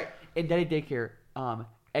 right. In Daddy Daycare,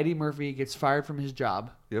 Eddie Murphy gets fired from his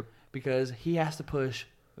job Yep. because he has to push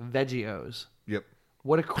Veggie-O's. Yep.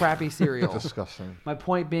 What a crappy cereal. Disgusting. My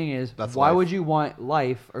point being is, That's why life. would you want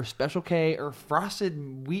Life or Special K or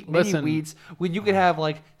Frosted Wheat Mini Listen. Wheats when you could have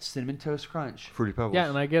like Cinnamon Toast Crunch, Fruity Pebbles. Yeah,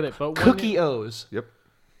 and I get it, but when Cookie O's? Yep.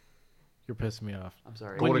 you're pissing me off. I'm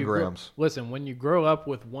sorry. Golden When you grow- Grams. listen, when you grow up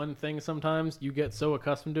with one thing, sometimes you get so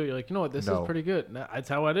accustomed to it. You're like, you know what, this No. is pretty good. That's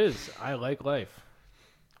how it is. I like life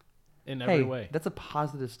in every Hey, way. that's a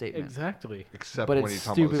positive statement. Exactly. Except But when it's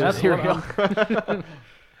you talk about stupid. cereal. That's Here what we go.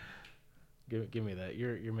 Give me that.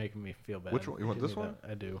 You're making me feel bad. Which one? You want Give this me one?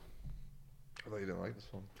 that. I do. I thought you didn't like this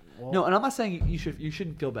one. Well, No, and I'm not saying you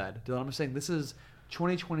shouldn't feel bad, Dylan. I'm just saying this is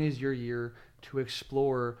 2020 is your year to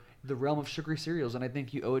explore the realm of sugary cereals, and I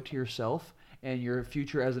think you owe it to yourself and your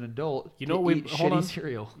future as an adult. You to know what we- eat hold shitty on.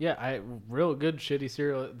 cereal. yeah, I real good shitty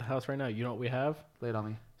cereal at the house right now. You know what we have? Lay it on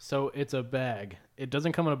me. So it's a bag. It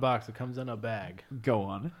doesn't come in a box. It comes in a bag. Go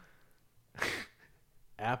on.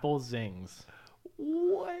 Apple Zings.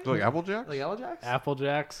 What? So like Apple Jacks? Like Apple Jacks? Apple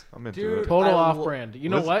Jacks. I'm into Dude. it. Total I off-brand. You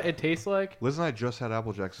know Liz- what it tastes like? Liz and I just had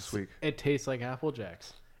Apple Jacks this week. It tastes like Apple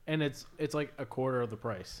Jacks, and it's like a quarter of the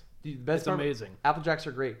price. Dude, the best It's part- amazing. Apple Jacks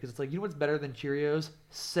are great because it's like, you know what's better than Cheerios?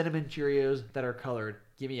 Cinnamon Cheerios that are colored.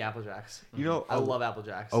 Give me Apple Jacks. You know, I love Apple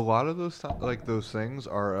Jacks. a lot of those like those things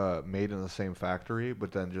are made in the same factory,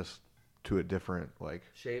 but then just to a different like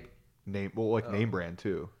Shape. name. Well, like name brand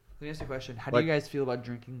too. Let me ask you a question. How Like- do you guys feel about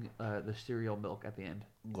drinking the cereal milk at the end?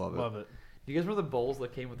 Love it. Love it. Do you guys remember the bowls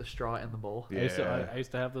that came with the straw in the bowl? Yeah. I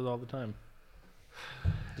used to have those all the time.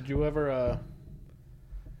 Did you ever?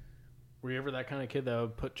 Were you ever that kind of kid that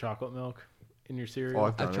would put chocolate milk in your cereal? Oh,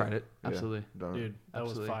 I've done tried it. Yeah, Absolutely. done it. Dude, that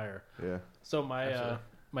Absolutely. was fire. Yeah. So my Absolutely.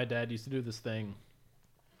 my dad used to do this thing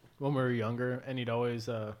when we were younger, and he'd always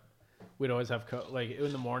we'd always have like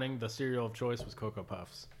in the morning. The cereal of choice was Cocoa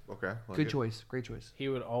Puffs. Okay. like Good it. choice. Great choice. He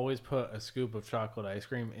would always put a scoop of chocolate ice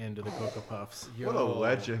cream into the Cocoa Puffs. What a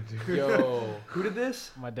legend, dude. Yo. Who did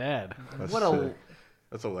this? My dad. That's What a- sick.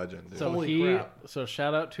 That's a legend, dude. So Holy crap. so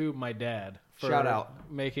shout out to my dad for Shout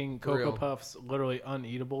out. making For real. Cocoa Puffs literally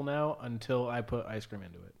uneatable now until I put ice cream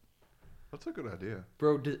into it. That's a good idea.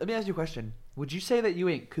 Bro, let me ask you a question. Would you say that you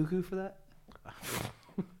ain't cuckoo for that?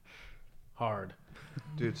 Hard.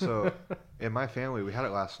 Dude, so in my family, we had it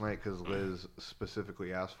last night because Liz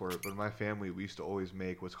specifically asked for it. But in my family, we used to always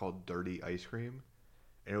make what's called dirty ice cream.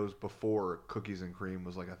 And it was before cookies and cream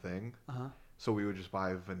was like a thing. Uh-huh. So we would just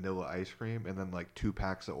buy vanilla ice cream and then like 2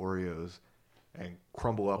 packs of Oreos and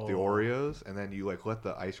crumble up the Oh. Oreos. And then you like let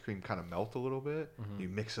the ice cream kind of melt a little bit. You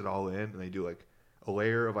mix it all in and then you do like a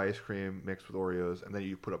layer of ice cream mixed with Oreos. And then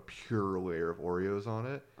you put a pure layer of Oreos on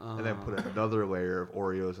it. And then put another layer of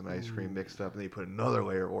Oreos and ice cream mixed up. And then you put another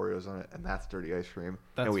layer of Oreos on it. And that's dirty ice cream.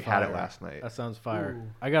 That's and we had it fire. last night. That sounds fire.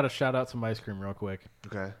 Ooh. I got to shout out some ice cream real quick.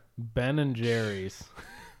 Okay. Ben and Jerry's.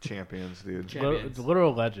 Champions, dude. Champions. It's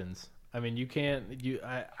literal legends. I mean, you can't.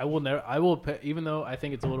 I will never. I will pay, even though I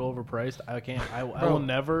think it's a little overpriced. I can't. I will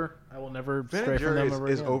never. I will never Ben stray and from them Jerry's ever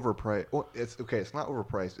is again. overpriced. Well, it's okay. It's not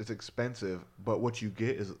overpriced. It's expensive, but what you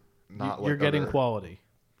get is not. You're like getting other- quality.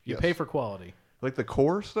 You Yes. pay for quality. like the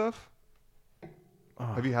core stuff. Oh.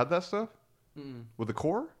 Have you had that stuff Mm-mm. with the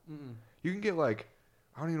core? Mm-mm. You can get like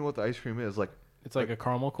I don't even know what the ice cream is. Like It's like a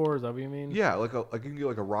caramel core. Is that what you mean? yeah, like you can get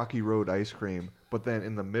like a Rocky Road ice cream, but then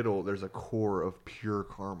in the middle there's a core of pure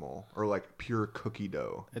caramel or like pure cookie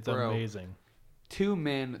dough. It's Bro. amazing. 2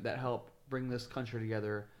 men that help bring this country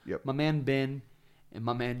together. Yep. My man Ben and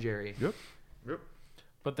my man Jerry. Yep. Yep.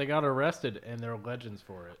 But they got arrested, and they're legends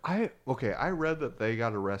for it. I read that they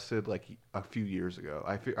got arrested like a few years ago.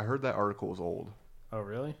 I heard that article was old. Oh,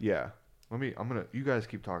 really? Yeah. You guys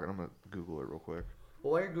keep talking. I'm gonna Google it real quick.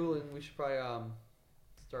 Well, while you're Googling, we should probably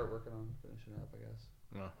start working on finishing it up, I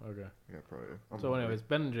guess. No. Okay. Yeah, probably. I'm So, hungry. anyways,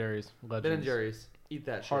 Ben and Jerry's legends. Ben and Jerry's. Eat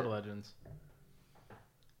that Hard shit. legends.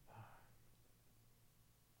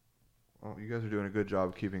 Well, you guys are doing a good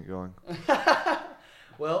job keeping it going.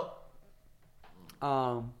 Well,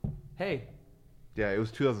 Hey, Yeah, it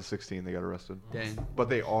was 2016 they got arrested. dang. But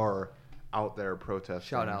they are out there protesting.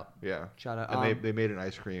 Shout out. Yeah. Shout out. And they made an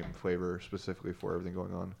ice cream flavor specifically for everything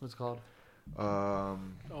going on. What's it called? Oh,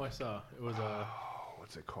 I saw. It was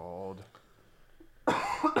What's it called?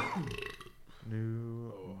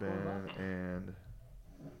 New Ben and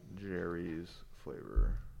Jerry's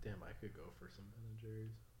flavor. damn. I could go for some Ben and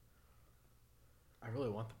Jerry's. I really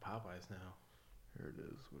want the Popeyes now. Here it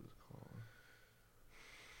is. What is it called?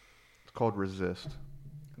 It's called Resist.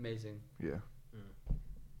 Amazing. Yeah. Mm.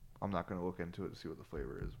 I'm not gonna look into it to see what the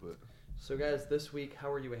flavor is, but So, guys, this week,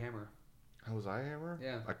 how are you a hammer? how was I a hammer?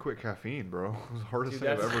 Yeah. I quit caffeine, bro. It was the hardest Dude, thing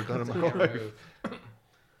I've ever done in that's my a hammer life. move.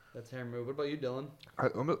 That's a hammer move. What about you, Dylan?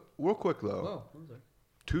 Real quick though. Whoa, what was that?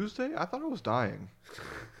 Tuesday, I thought I was dying.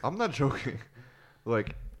 I'm not joking.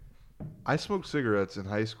 Like, I smoked cigarettes in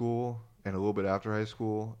high school and a little bit after high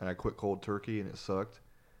school, and I quit cold turkey, and it sucked.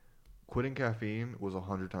 Quitting caffeine was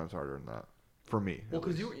 100 times harder than that for me. Well, at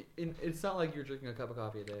because least. it's not like you're drinking a cup of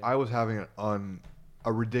coffee a day. I was having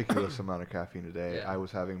a ridiculous amount of caffeine a day. Yeah. I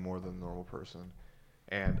was having more than a normal person,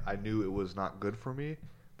 and I knew it was not good for me.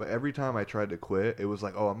 But every time I tried to quit, it was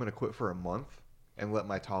like, oh, I'm gonna quit for a month and let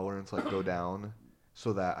my tolerance like go down,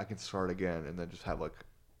 so that I can start again, and then just have like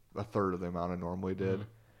a third of the amount I normally did. Mhm.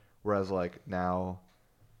 Whereas like now,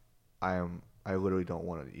 I literally don't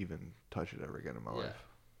want to even touch it ever again in my Yeah.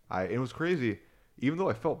 life. It was crazy. Even though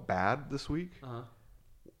I felt bad this week, Uh-huh.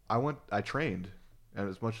 I trained, and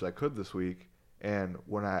as much as I could this week. And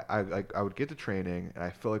when I would get to training and I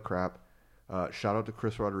felt like crap. Shout out to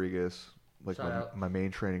Chris Rodriguez, like Shout out. my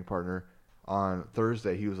main training partner. On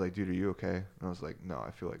Thursday, he was like, "Dude, are you okay?" And I was like, "No, I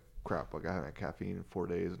feel like crap. Like I haven't had caffeine in 4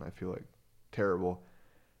 days, and I feel like terrible."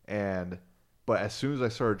 But as soon as I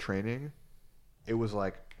started training, it was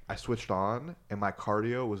like I switched on, and my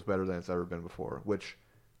cardio was better than it's ever been before. Which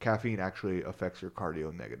caffeine actually affects your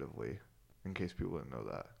cardio negatively. In case people didn't know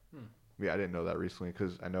that. Yeah, I didn't know that recently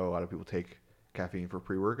because I know a lot of people take caffeine for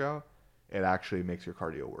pre-workout. It actually makes your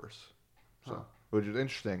cardio worse. So, Huh. which is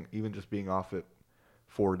interesting. Even just being off it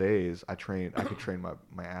 4 days, I could train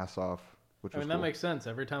my ass off. Which I was mean, that cool. makes sense.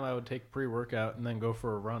 Every time I would take pre-workout and then go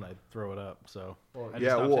for a run, I'd throw it up. So Well, I just Yeah,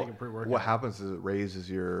 stopped well, taking pre-workout. what happens is it raises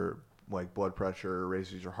your like blood pressure,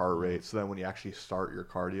 raises your heart rate. So then when you actually start your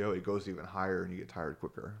cardio, it goes even higher and you get tired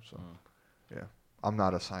quicker. So, yeah, I'm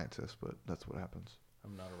not a scientist, but that's what happens.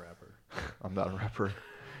 I'm not a rapper. I'm not a rapper.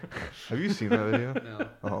 Have you seen that video? No.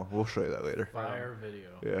 Oh, we'll show you that later. Fire video.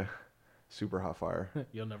 Yeah, super hot fire.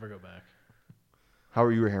 You'll never go back. How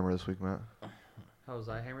are you a hammer this week, Matt? How was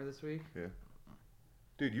I hammer this week? Yeah,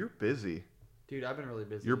 dude, you're busy. Dude, I've been really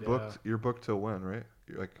busy. You're Yeah. booked. You're booked till when, right?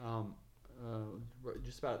 You're like,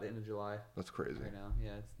 Just about at the end of July that's crazy. right now.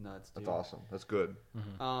 Yeah, it's nuts, dude. That's awesome. That's good.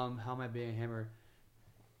 How am I being a hammer?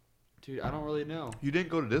 Dude, I don't really know. You didn't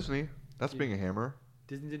go to Disney. That's Dude. being a hammer.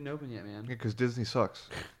 Disney didn't open yet, man. Yeah, because Disney sucks.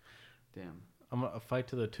 Damn. I'm a fight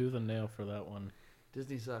to the tooth and nail for that one.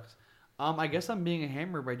 Disney sucks. I guess I'm being a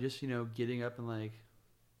hammer by just, getting up and like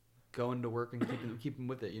going to work and keeping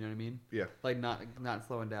with it, you know what I mean? Yeah. Like not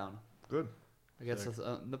slowing down. Good. I guess Sick.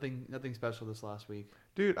 that's nothing special this last week.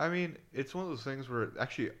 Dude, I mean, it's one of those things where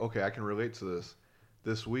actually, okay, I can relate to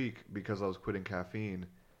this week because I was quitting caffeine.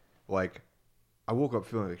 Like, I woke up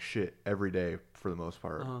feeling like shit every day for the most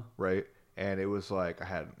part, Uh-huh. right? And it was like I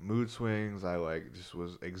had mood swings. I like just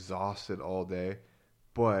was exhausted all day,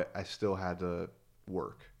 but I still had to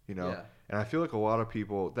work, Yeah. And I feel like a lot of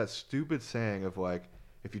people, that stupid saying of like,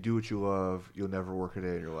 if you do what you love, you'll never work a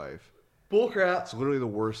day in your life. Bullcrap. It's literally the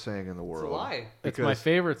worst saying in the It's world. a lie. It's my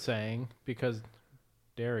favorite saying because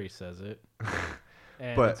Derry says it,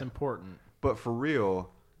 and But- it's important. But for real,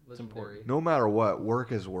 Legendary. no matter what,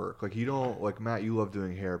 work is work. Like you don't like Matt, you love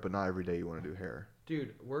doing hair, but not every day you want to do hair.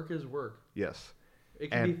 Dude, work is work. Yes. It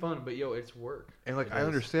can And- be fun, but it's work. And like It I is.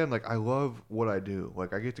 understand, like I love what I do.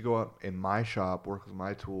 Like I get to go out in my shop, work with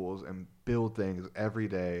my tools, and build things every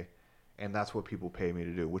day, and that's what people pay me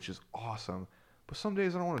to do, which is awesome. But some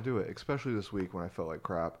days I don't want to do it, especially this week when I felt like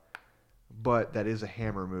crap. But that is a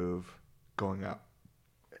hammer move, going out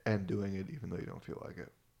and doing it even though you don't feel like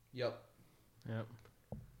it, Yep. Yep,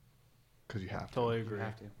 because you have to. totally You agree.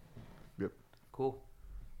 have to. Yep. Cool.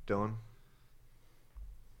 Dylan,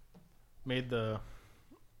 Made the,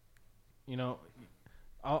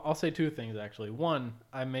 I'll say two things actually. One,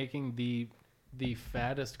 I'm making the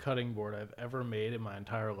fattest cutting board I've ever made in my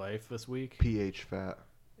entire life this week. pH fat.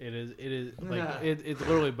 It is like it's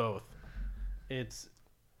literally both. It's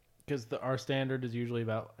because our standard is usually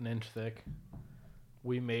about an inch thick.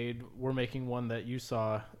 We're making one that you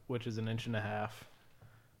saw, which is an inch and a half.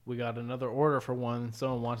 We got another order for one.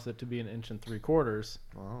 Someone wants it to be 1 3/4 inches.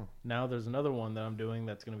 Wow. Now there's another one that I'm doing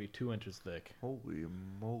that's going to be 2 inches thick. Holy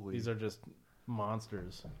moly. These are just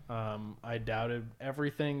monsters. I doubted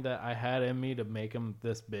everything that I had in me to make them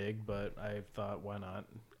this big, but I thought, why not?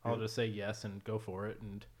 I'll just say yes and go for it.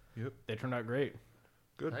 And they turned out great.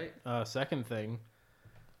 Good. Right. Second thing,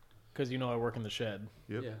 because I work in the shed.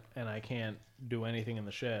 Yep. Yeah. And I can't do anything in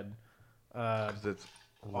the shed. Because it's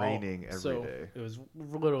raining every day. It was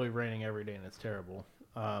literally raining every day, and it's terrible.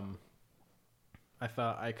 I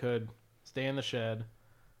thought I could stay in the shed,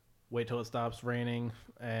 wait till it stops raining,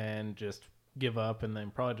 and just give up, and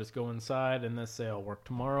then probably just go inside and then say I'll work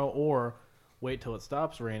tomorrow, or wait till it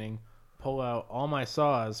stops raining, pull out all my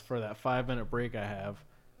saws for that 5-minute break I have,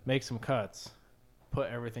 make some cuts, put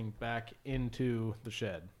everything back into the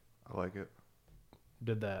shed. I like it.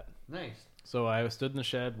 Did that. Nice. So I stood in the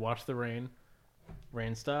shed, watched the rain.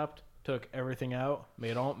 Rain stopped, took everything out,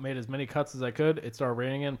 made as many cuts as I could. It started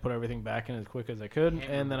raining again, put everything back in as quick as I could,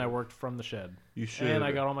 and then I worked from the shed. And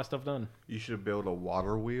I got all my stuff done. You should build a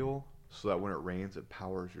water wheel so that when it rains, it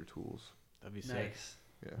powers your tools. That'd be sick. Nice.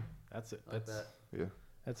 Yeah. That's it. I like that. Yeah.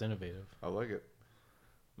 That's innovative. I like it.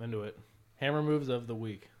 I'm into it. Hammer moves of the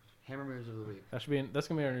week. Hammer moves of the week. That's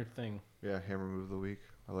gonna be our new thing. Yeah, hammer move of the week.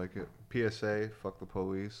 I like it. PSA, fuck the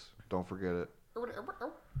police. Don't forget it.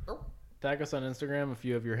 Tag us on Instagram if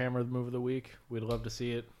you have your hammer move of the week. We'd love to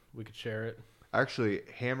see it. We could share it. Actually,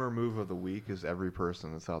 hammer move of the week is every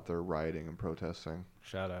person that's out there rioting and protesting.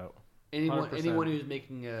 Shout out. Anyone 100%. who's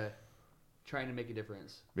making trying to make a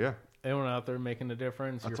difference. Yeah. Anyone out there making a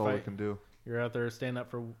difference? That's all we can do. You're out there stand up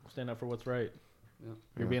for what's right. Yep.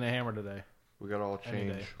 You're being a hammer today. We got all Any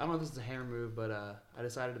change. day. I don't know if this is a hammer move, but I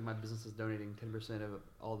decided that my business is donating 10% of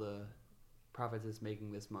all the profits it's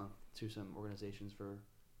making this month to some organizations for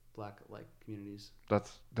Black communities.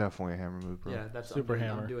 That's definitely a hammer move, bro. Yeah, that's Super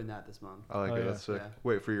hammer. I'm doing that this month. I like Oh, it. yeah. That's sick. Yeah.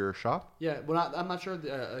 Wait, for your shop? Yeah, well, I'm not sure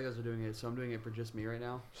the other guys are doing it, so I'm doing it for just me right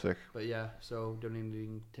now. Sick. But yeah, so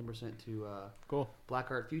donating 10% to Cool.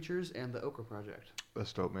 Black Art Futures and the Okra Project.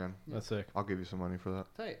 That's dope, man. That's sick. I'll give you some money for that.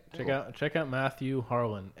 Tight. Check out Matthew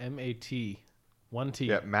Harlan, MAT, 1T.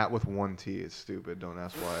 Yeah, Matt with 1 T. It's stupid. Don't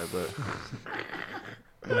ask why, but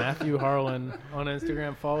Matthew Harlan on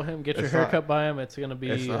Instagram. Follow him. Get your It's haircut not- by him. It's gonna be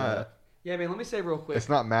it's not. Yeah, man. Let me say real quick. It's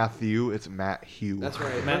not Matthew. It's Matt Hugh. That's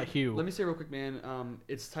right. Matt Hugh. Let me say real quick, man.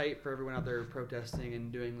 It's tight for everyone out there protesting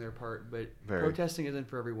and doing their part, but Very. protesting isn't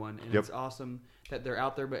for everyone. And Yep. it's awesome that they're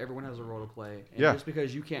out there, but everyone has a role to play. And Yeah. just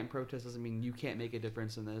because you can't protest doesn't mean you can't make a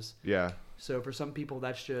difference in this. Yeah. So for some people,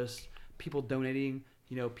 that's just people donating,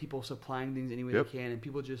 people supplying things any way Yep. they can, and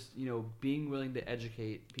people just, being willing to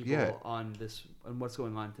educate people Yeah. on what's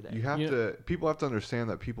going on today. You have Yeah. to. People have to understand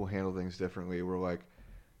that people handle things differently. We're like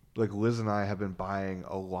Liz and I have been buying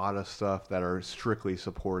a lot of stuff that are strictly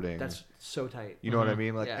supporting. That's so tight. You know what I Mhm.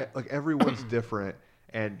 mean? Yeah. Like everyone's different,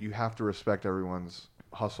 and you have to respect everyone's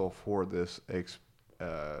hustle for this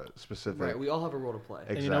specific. Right. We all have a role to play.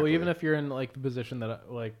 Exactly. And even if you're in the position that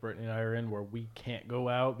Brittany and I are in, where we can't go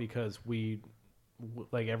out because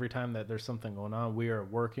every time that there's something going on, we are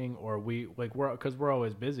working, or because we're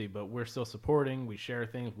always busy, but we're still supporting. We share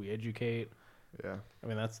things. We educate. Yeah. I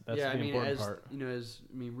mean, that's the yeah, important part.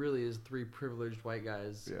 really, as 3 privileged white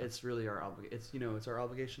guys, Yeah. it's really our it's our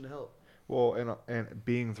obligation to help. Well, and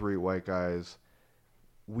being 3 white guys,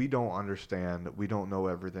 we don't understand. We don't know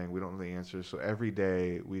everything. We don't know the answers. So every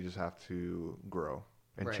day we just have to grow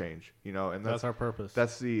and Right. change. And That's our purpose.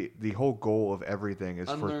 That's the whole goal of everything is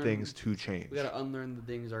for Unlearn- things to change. We got to unlearn the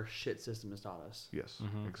things our shit system has taught us. Yes,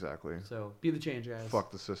 Mhm. exactly. So be the change, guys.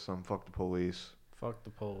 Fuck the system. Fuck the police. Fuck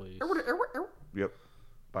the police. Yep.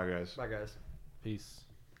 Bye, guys. Bye, guys. Peace.